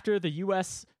 days after the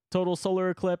U.S. total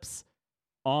solar eclipse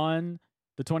on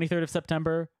the 23rd of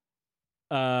September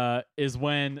is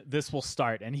when this will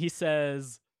start. And he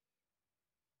says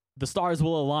the stars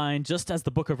will align just as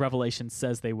the book of Revelation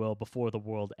says they will before the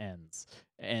world ends.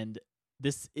 And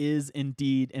this is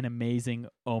indeed an amazing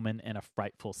omen and a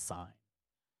frightful sign.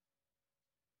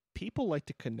 People like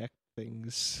to connect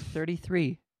things.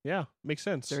 33. Yeah, makes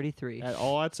sense. 33. That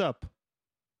all adds up.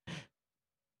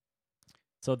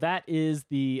 So that is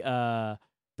the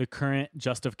current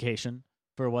justification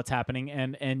for what's happening.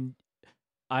 And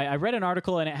I read an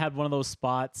article and it had one of those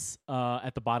spots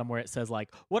at the bottom where it says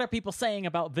like, what are people saying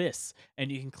about this?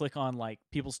 And you can click on like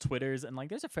people's Twitters, and like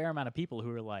there's a fair amount of people who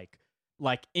are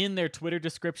like in their Twitter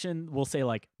description will say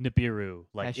like Nibiru,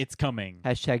 like it's coming.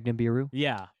 Hashtag Nibiru.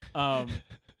 Yeah. And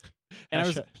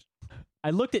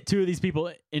I looked at two of these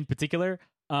people in particular.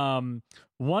 One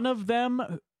of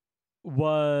them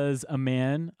was a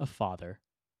man, a father.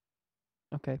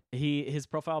 Okay. His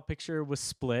profile picture was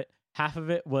split. Half of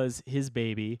it was his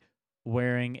baby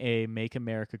wearing a Make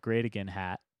America Great Again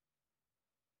hat.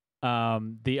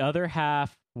 The other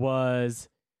half was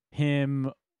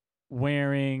him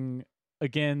wearing,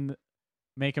 again,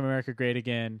 Make America Great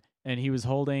Again, and he was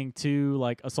holding two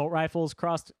like assault rifles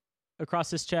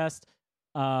across his chest,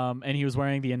 and he was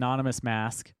wearing the anonymous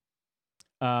mask.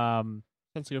 Sounds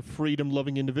like a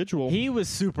freedom-loving individual. He was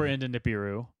super into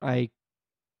Nibiru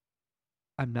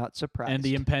I'm not surprised. and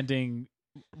the impending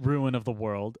ruin of the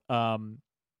world.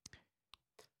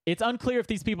 It's unclear if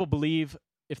these people believe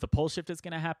if the pole shift is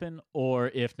going to happen or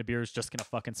if Nibiru is just going to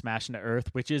fucking smash into Earth,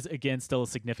 which is, again, still a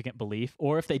significant belief,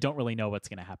 or if they don't really know what's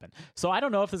going to happen. So I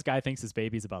don't know if this guy thinks his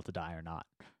baby's about to die or not.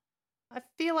 I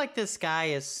feel like this guy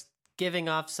is giving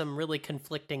off some really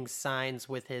conflicting signs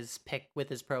with his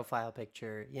profile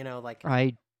picture. You know, like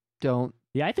I don't.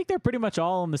 Yeah, I think they're pretty much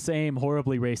all in the same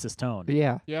horribly racist tone.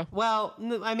 Yeah. well,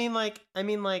 I mean, like,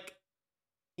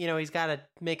 you know, he's got a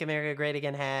Make America Great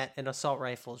Again hat and assault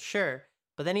rifles, sure,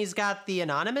 but then he's got the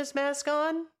anonymous mask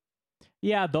on.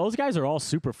 Yeah, those guys are all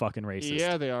super fucking racist.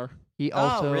 Yeah, they are. He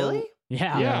also. Oh, really?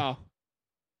 Yeah. Yeah.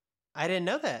 I didn't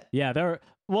know that. Yeah, they're,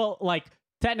 well, like,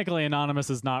 technically Anonymous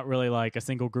is not really like a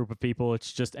single group of people.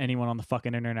 It's just anyone on the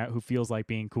fucking internet who feels like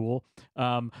being cool.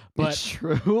 It's But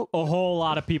true. a whole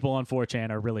lot of people on 4chan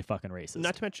are really fucking racist.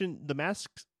 Not to mention the mask.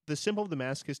 The symbol of the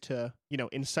mask is to,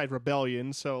 incite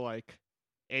rebellion. So like,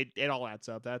 it all adds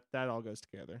up. That all goes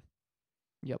together.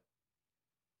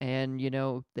 And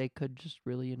they could just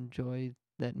really enjoy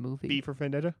that movie. B for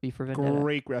Vendetta. B for Vendetta.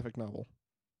 Great graphic novel.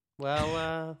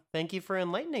 Well, thank you for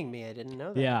enlightening me. I didn't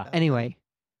know that. Yeah. about Anyway,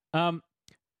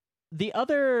 The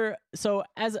other, so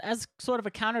as sort of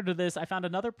a counter to this, I found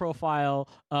another profile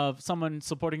of someone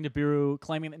supporting Nibiru,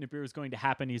 claiming that Nibiru is going to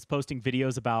happen. He's posting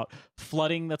videos about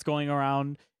flooding that's going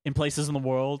around in places in the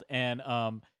world, and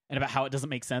about how it doesn't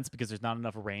make sense because there's not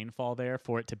enough rainfall there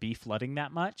for it to be flooding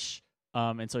that much.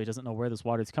 And so he doesn't know where this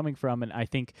water is coming from. And I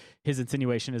think his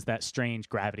insinuation is that strange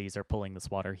gravities are pulling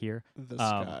this water here. The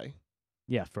sky.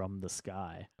 Yeah, from the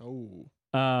sky. Oh.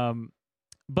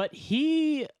 But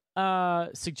he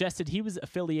suggested he was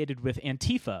affiliated with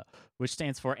Antifa, which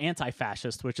stands for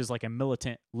anti-fascist, which is like a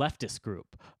militant leftist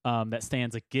group that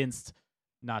stands against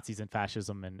Nazis and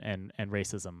fascism and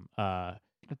racism.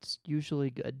 it's usually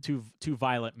good. Two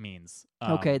violent means.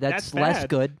 Okay, that's that's less bad.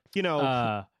 good.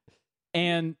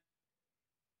 And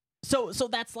so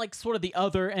that's like sort of the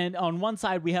other. And on one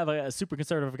side we have a super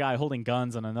conservative guy holding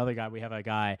guns, and another guy we have a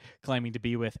guy claiming to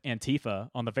be with Antifa.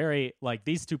 On the very, like,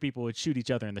 these two people would shoot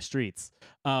each other in the streets.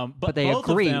 But they both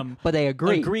agree. of them But they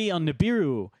agree. on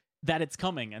Nibiru that it's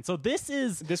coming. And so this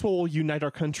will unite our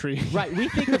country. right. We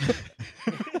think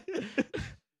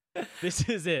this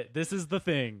is it. This is the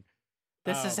thing.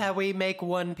 This is how we make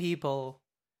one people.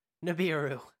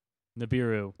 Nibiru.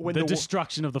 Nibiru, When the the wo-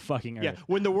 destruction of the fucking earth. Yeah,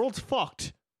 when the world's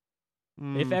fucked.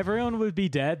 If everyone would be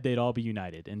dead, they'd all be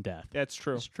united in death. That's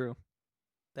true. It's true.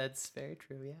 That's very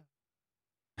true,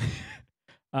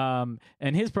 yeah.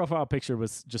 And his profile picture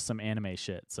was just some anime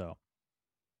shit. So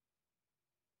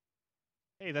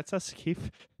Hey, that's us, Keith.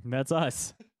 that's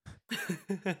us.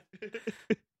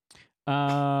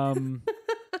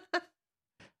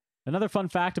 Another fun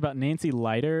fact about Nancy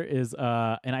Leiter is,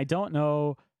 and I don't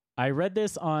know, I read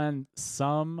this on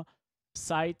some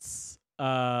sites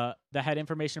that had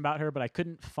information about her, but I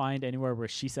couldn't find anywhere where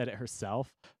she said it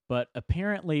herself. But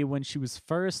apparently when she was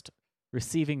first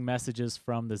receiving messages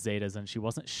from the Zetas and she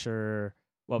wasn't sure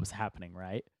what was happening,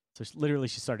 right? So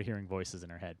she started hearing voices in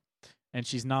her head. And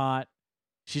she's not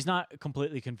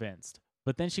completely convinced.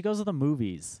 But then she goes to the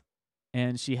movies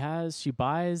and she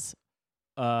buys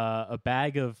a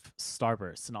bag of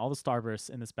Starbursts, and all the Starbursts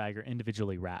in this bag are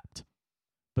individually wrapped.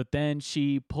 But then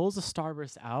she pulls a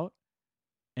Starburst out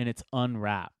and it's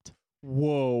unwrapped.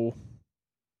 Whoa.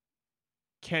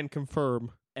 Can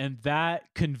confirm. And that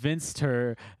convinced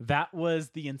her, that was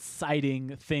the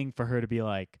inciting thing for her to be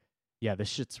like, yeah, this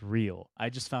shit's real. I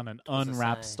just found an That's a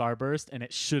unwrapped sign. Starburst and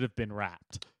it should have been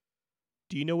wrapped.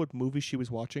 Do you know what movie she was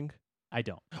watching? I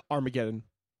don't. Armageddon.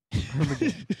 I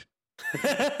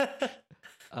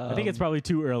think it's probably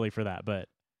too early for that, but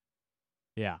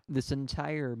yeah. This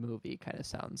entire movie kind of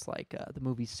sounds like the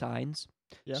movie Signs,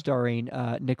 Yeah. starring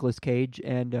Nicolas Cage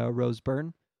and Rose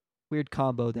Byrne. Weird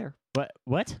combo there.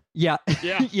 What? Yeah.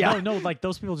 Yeah. yeah. No, like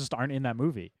those people just aren't in that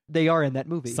movie. They are in that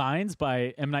movie. Signs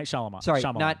by M. Night Shyamalan. Sorry,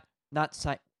 Shyamalan. not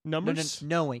Sign. Numbers?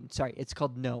 Knowing. Sorry, it's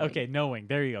called Knowing. Okay, Knowing.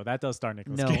 There you go. That does star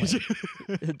Nicolas Knowing. Cage.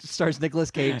 It stars Nicolas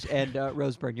Cage and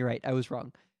Rose Byrne. You're right. I was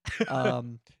wrong.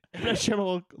 Night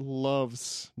Shyamalan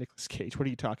loves Nicolas Cage. What are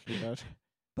you talking about?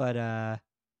 But I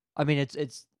mean,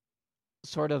 it's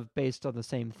sort of based on the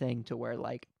same thing to where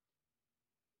like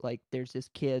there's this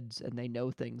kids and they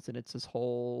know things, and it's this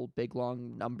whole big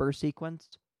long number sequence,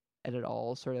 and it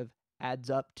all sort of adds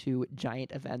up to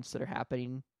giant events that are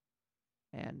happening,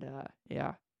 and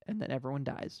and then everyone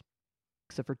dies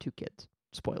except for 2 kids.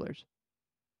 Spoilers.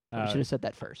 I should have said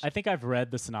that first. I think I've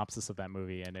read the synopsis of that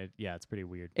movie, and it's pretty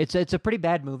weird. It's a pretty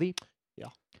bad movie. Yeah.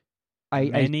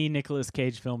 Many Nicolas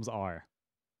Cage films are.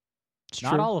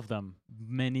 Not true. all of them.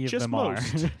 Many of Just them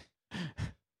most. are.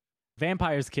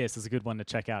 Vampire's Kiss is a good one to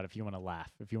check out if you want to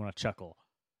laugh, if you want to chuckle.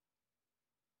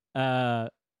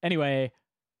 Anyway,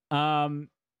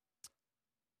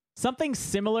 something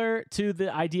similar to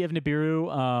the idea of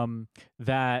Nibiru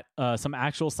that some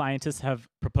actual scientists have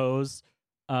proposed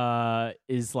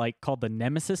is like called the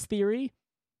Nemesis theory.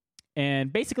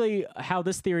 And basically how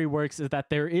this theory works is that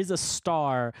there is a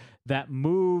star that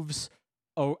moves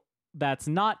that's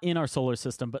not in our solar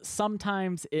system, but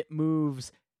sometimes it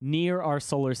moves near our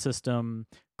solar system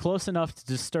close enough to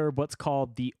disturb what's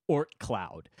called the Oort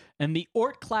cloud. And the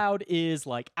Oort cloud is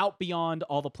like out beyond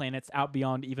all the planets, out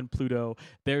beyond even Pluto.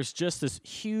 There's just this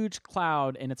huge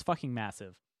cloud, and it's fucking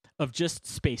massive, of just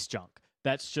space junk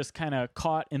that's just kind of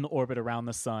caught in the orbit around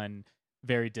the sun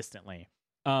very distantly.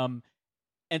 And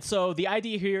so the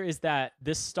idea here is that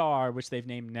this star, which they've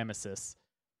named Nemesis,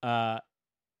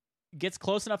 gets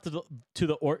close enough to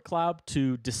the Oort cloud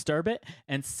to disturb it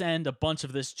and send a bunch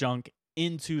of this junk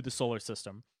into the solar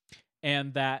system.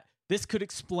 And that this could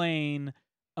explain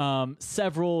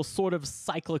several sort of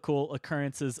cyclical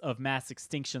occurrences of mass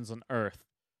extinctions on Earth,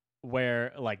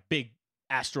 where like big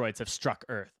asteroids have struck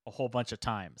Earth a whole bunch of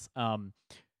times. And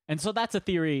so that's a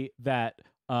theory that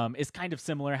is kind of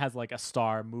similar, has like a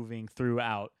star moving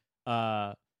throughout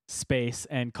space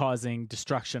and causing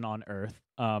destruction on Earth.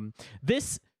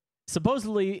 This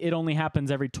supposedly it only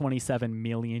happens every 27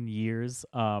 million years.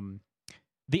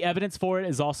 The evidence for it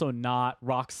is also not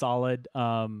rock solid.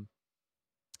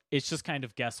 It's just kind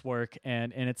of guesswork,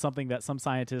 and it's something that some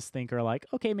scientists think are like,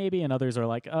 okay, maybe, and others are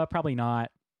like, probably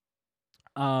not.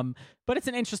 But it's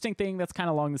an interesting thing that's kind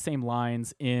of along the same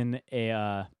lines in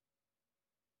a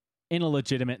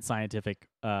legitimate scientific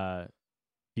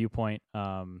viewpoint.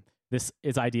 This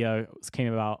idea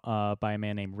came about by a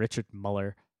man named Richard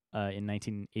Muller in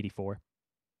 1984.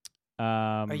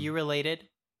 Are you related?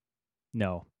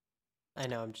 No. I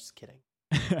know, I'm just kidding.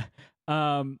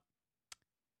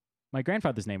 My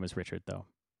grandfather's name was Richard, though,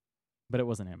 but it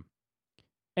wasn't him.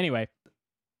 Anyway,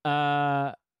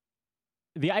 the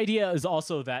idea is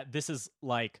also that this is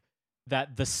like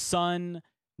that the sun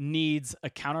needs a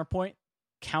counterpart,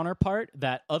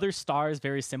 that other stars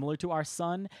very similar to our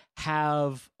sun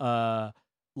have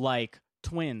like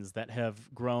twins that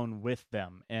have grown with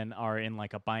them and are in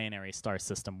like a binary star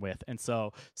system with. And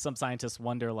so some scientists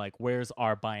wonder like, where's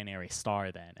our binary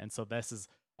star then? And so this is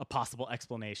a possible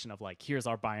explanation of like, here's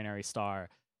our binary star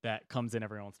that comes in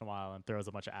every once in a while and throws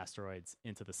a bunch of asteroids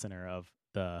into the center of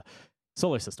the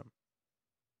solar system.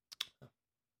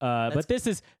 But this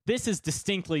is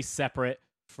distinctly separate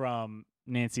from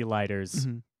Nancy Leiter's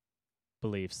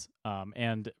beliefs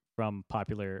and from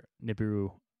popular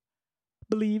Nibiru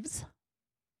beliefs.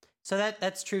 So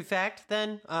that's true fact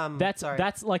then? That's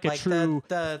like a true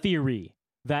the theory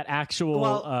that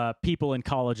actual people in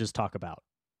colleges talk about.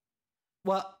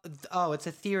 Well, it's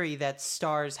a theory that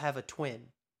stars have a twin.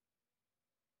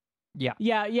 Yeah.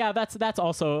 That's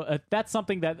also that's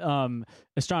something that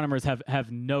astronomers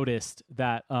have noticed,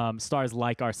 that stars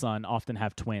like our sun often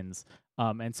have twins,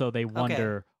 and so they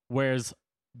wonder where's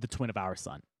the twin of our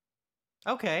sun.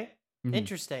 Okay,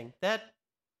 interesting. All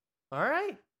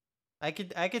right. I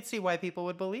could see why people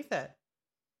would believe that.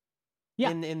 Yeah.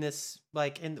 In this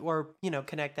or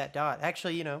connect that dot.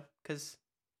 Actually, because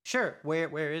sure,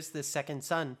 where is this second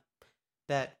sun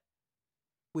that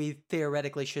we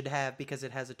theoretically should have because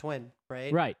it has a twin,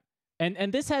 right? Right.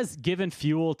 And this has given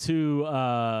fuel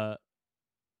to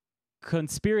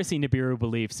conspiracy Nibiru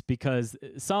beliefs, because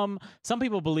some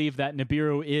people believe that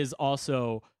Nibiru is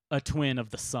also a twin of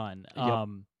the sun.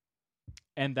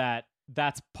 And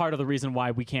that's part of the reason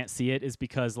why we can't see it, is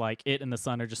because like it and the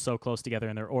sun are just so close together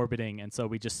and they're orbiting, and so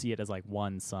we just see it as like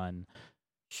one sun.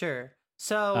 Sure.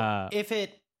 So if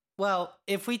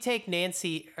we take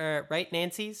Nancy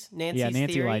Nancy's Nancy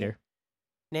theory, Leiter.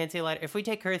 Nancy Leiter, if we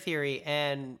take her theory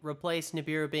and replace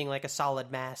Nibiru being like a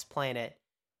solid mass planet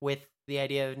with the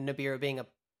idea of Nibiru being a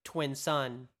twin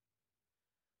sun,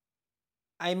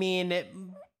 I mean, it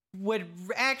would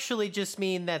actually just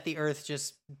mean that the Earth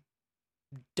just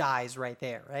dies right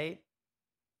there, right?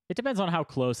 It depends on how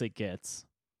close it gets.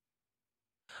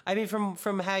 I mean,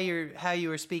 from how you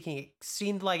were speaking, it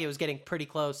seemed like it was getting pretty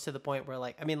close to the point where,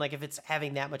 like, I mean, like if it's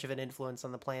having that much of an influence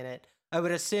on the planet, I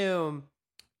would assume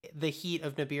the heat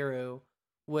of Nibiru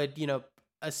would,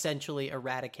 essentially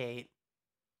eradicate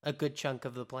a good chunk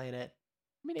of the planet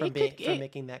I mean, from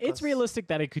making that. It's close. realistic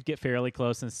that it could get fairly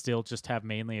close and still just have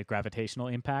mainly a gravitational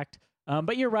impact.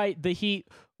 But you're right, the heat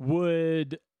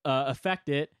would affect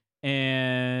it,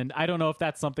 and I don't know if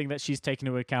that's something that she's taken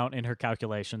into account in her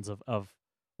calculations of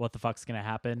what the fuck's gonna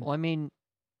happen. Well, I mean,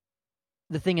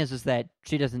 the thing is that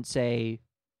she doesn't say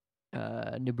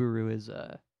Nibiru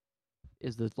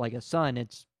is like a sun;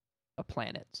 it's a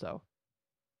planet. So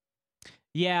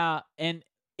Yeah, and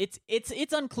it's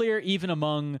unclear even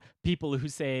among people who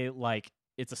say like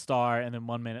it's a star, and then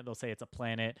 1 minute they'll say it's a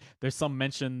planet. There's some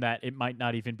mention that it might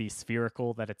not even be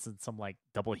spherical, that it's in some like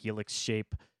double helix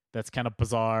shape. That's kind of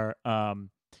bizarre.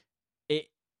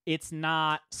 It's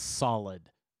not solid,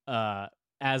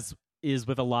 as is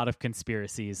with a lot of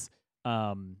conspiracies.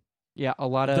 yeah, a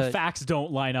lot of The facts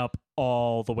don't line up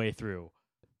all the way through.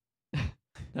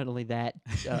 not only that,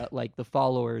 like the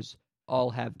followers all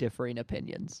have differing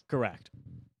opinions. Correct.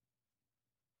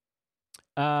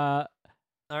 All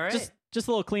right. Just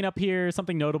a little cleanup here.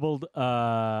 Something notable.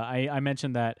 I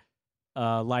mentioned that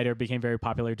LIDAR became very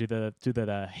popular due to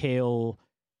the Hale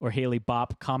or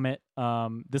Haley-Bopp comet.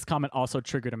 This comet also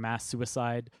triggered a mass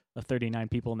suicide of 39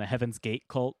 people in the Heaven's Gate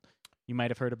cult you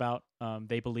might have heard about.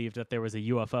 They believed that there was a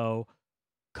UFO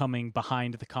coming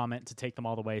behind the comet to take them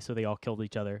all the way, so they all killed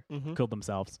each other, killed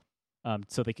themselves,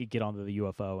 so they could get onto the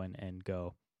UFO and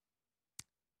go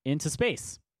into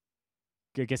space.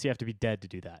 I guess you have to be dead to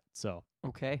do that. So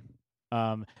Okay.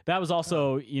 that was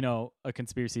also, a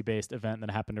conspiracy-based event that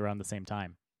happened around the same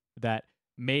time that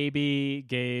maybe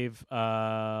gave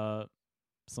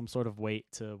some sort of weight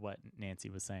to what Nancy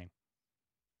was saying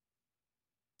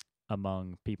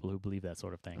among people who believe that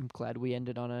sort of thing. I'm glad we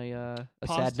ended on a sad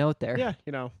Positive. note there. Yeah,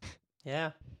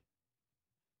 Yeah.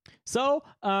 So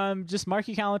just mark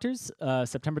your calendars,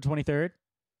 September 23rd.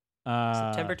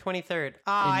 September 23rd.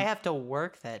 I have to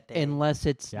work that day. Unless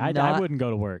it's Yeah, I not, wouldn't go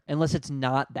to work. unless it's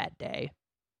not that day.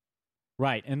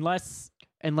 Right, unless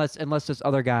Unless this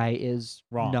other guy is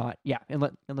Wrong. Not, yeah,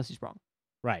 unless he's wrong,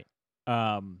 right.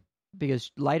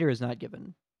 because Lighter has not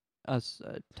given us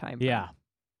a time. Yeah.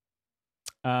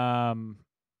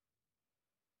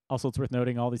 Also, it's worth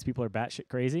noting all these people are batshit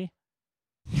crazy,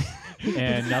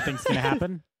 and nothing's gonna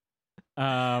happen.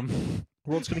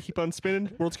 world's gonna keep on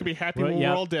spinning. World's gonna be happy when Yep.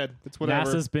 we're all dead. It's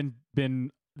whatever. NASA's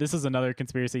been. This is another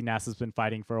conspiracy NASA's been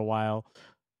fighting for a while.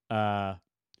 I'm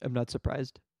not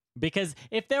surprised. Because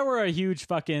if there were a huge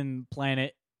fucking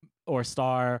planet or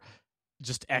star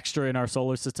just extra in our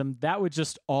solar system, that would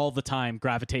just all the time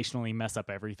gravitationally mess up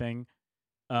everything.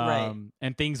 Right.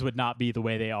 And things would not be the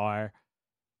way they are.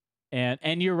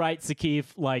 And you're right,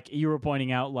 Sakif, like you were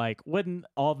pointing out, like, wouldn't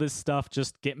all this stuff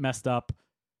just get messed up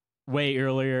way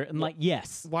earlier? And like,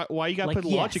 yes. Why you gotta Like, put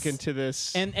logic yes. into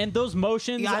this? And those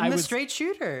motions Yeah, I'm I the was straight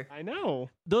shooter. I know.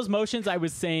 those motions I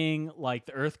was saying, like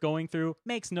the Earth going through,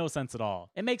 makes no sense at all.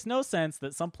 It makes no sense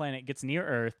that some planet gets near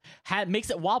Earth, makes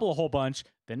it wobble a whole bunch,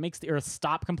 then makes the Earth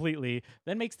stop completely,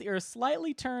 then makes the Earth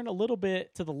slightly turn a little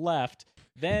bit to the left,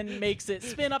 then makes it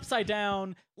spin upside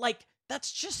down. Like,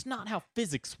 that's just not how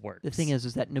physics works. The thing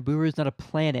is that Nibiru is not a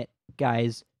planet,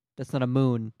 guys. That's not a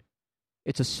moon.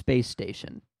 It's a space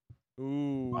station,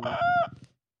 Ooh.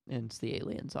 and it's the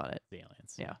aliens on it. the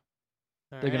aliens. Yeah.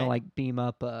 All They're gonna right. like beam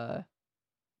up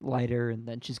Lighter, and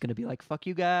then she's gonna be like, "Fuck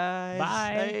you guys,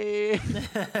 Bye."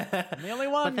 bye." I'm the only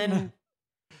one.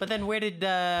 But then where did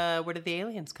the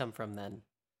aliens come from then?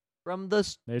 From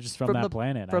the They're just from from that the-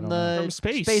 planet. I from don't know. the From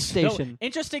space. No, station.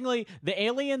 interestingly, the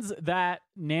aliens that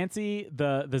Nancy,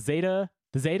 the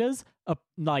Zetas,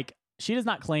 like she does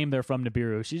not claim they're from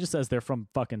Nibiru. She just says they're from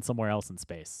fucking somewhere else in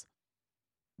space,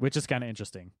 which is kind of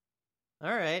interesting.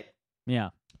 All right. Yeah.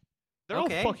 They're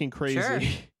Okay, all fucking crazy. sure.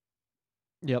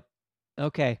 Yep.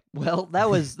 Okay. Well, that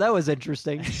was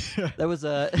interesting. That was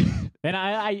a And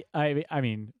I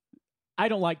mean, I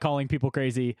don't like calling people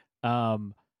crazy,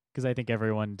 because I think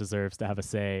everyone deserves to have a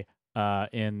say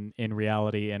in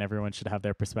reality, and everyone should have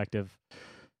their perspective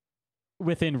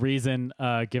within reason,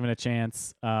 given a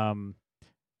chance.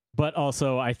 But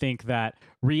also, I think that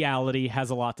reality has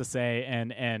a lot to say,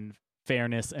 and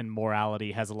fairness and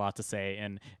morality has a lot to say,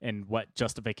 and what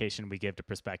justification we give to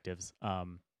perspectives.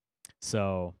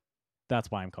 So that's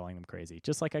why I'm calling them crazy,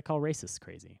 just like I call racists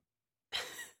crazy.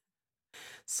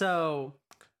 So,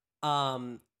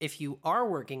 if you are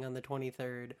working on the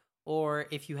 23rd, or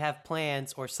if you have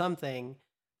plans or something,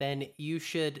 then you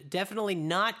should definitely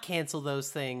not cancel those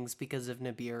things because of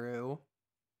Nibiru.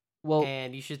 Well,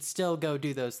 and you should still go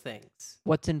do those things.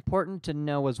 what's important to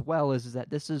know as well is that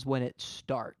this is when it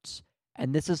starts,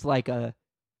 and this is like a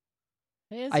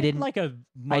I didn't like a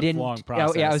month-long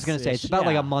process. Yeah, I was going to say it's about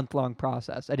like Yeah. a month-long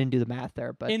process. I didn't do the math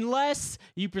there, but Unless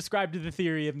you prescribe to the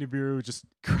theory of Nibiru just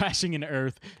crashing into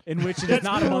Earth, in which it is That's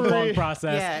not a month-long very-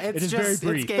 process. Yeah, it it's is just very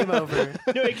it's brief. game over.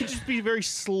 No, it could just be very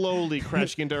slowly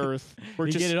crashing into Earth. We're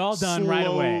You just get it all done right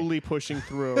away. Slowly pushing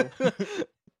through.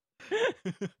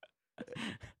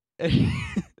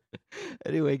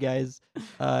 anyway, guys,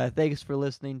 thanks for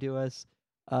listening to us.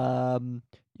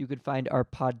 You can find our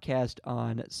podcast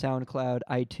on SoundCloud,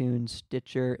 iTunes,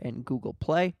 Stitcher, and Google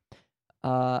Play.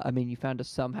 I mean, you found us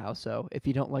somehow, so if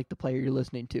you don't like the player you're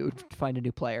listening to, find a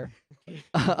new player.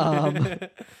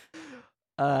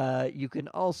 You can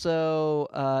also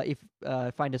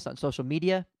find us on social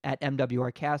media at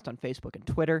MWRcast on Facebook and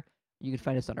Twitter. You can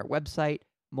find us on our website,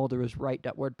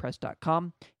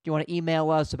 molderisright.wordpress.com. If you want to email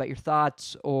us about your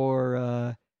thoughts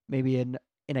or maybe an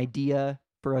idea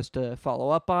for us to follow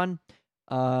up on,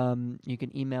 you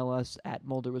can email us at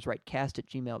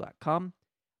molderwasrightcast@gmail.com.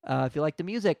 If you like the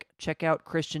music, check out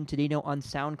Christian Tadino on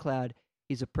SoundCloud.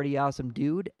 He's a pretty awesome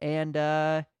dude, and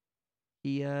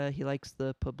he likes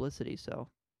the publicity, so.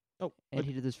 Oh, And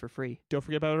he did this for free. don't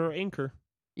forget about our anchor.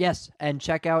 Yes, and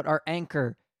check out our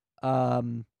Anchor.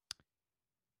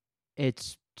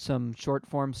 It's some short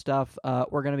form stuff.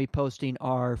 We're going to be posting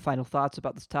our final thoughts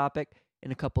about this topic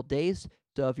in a couple days,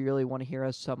 so if you really want to hear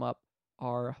us sum up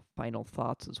our final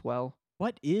thoughts as well.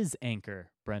 What is Anchor,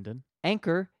 Brendan?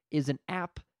 Anchor is an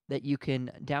app that you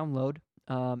can download.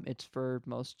 It's for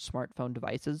most smartphone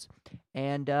devices,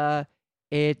 and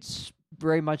it's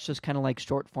very much just kind of like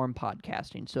short form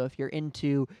podcasting. So if you're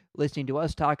into listening to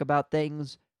us talk about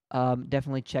things,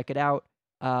 definitely check it out.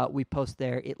 We post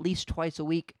there at least twice a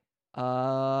week.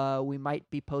 We might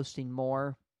be posting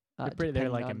more. They're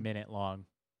depending like a on- minute long.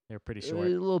 They're pretty A short.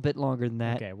 little bit longer than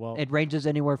that. Okay, well, It ranges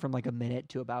anywhere from like a minute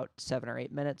to about 7 or 8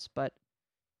 minutes. But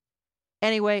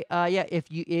anyway, yeah,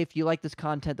 if you like this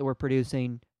content that we're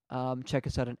producing, check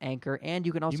us out on Anchor, and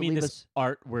you can also you mean leave this us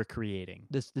art we're creating?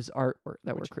 this artwork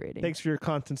that we're creating. Thanks for your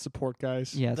content support,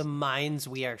 guys. Yes. The minds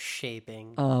we are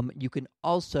shaping. You can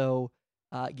also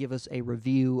give us a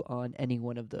review on any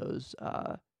one of those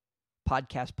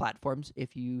podcast platforms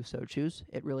if you so choose.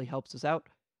 It really helps us out.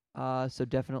 So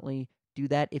definitely do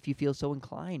that if you feel so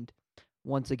inclined.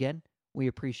 Once again, we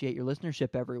appreciate your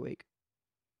listenership every week.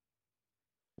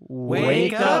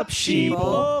 Wake up,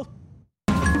 sheeple.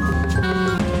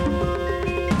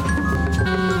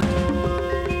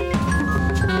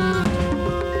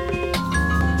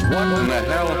 What in the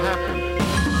hell happened?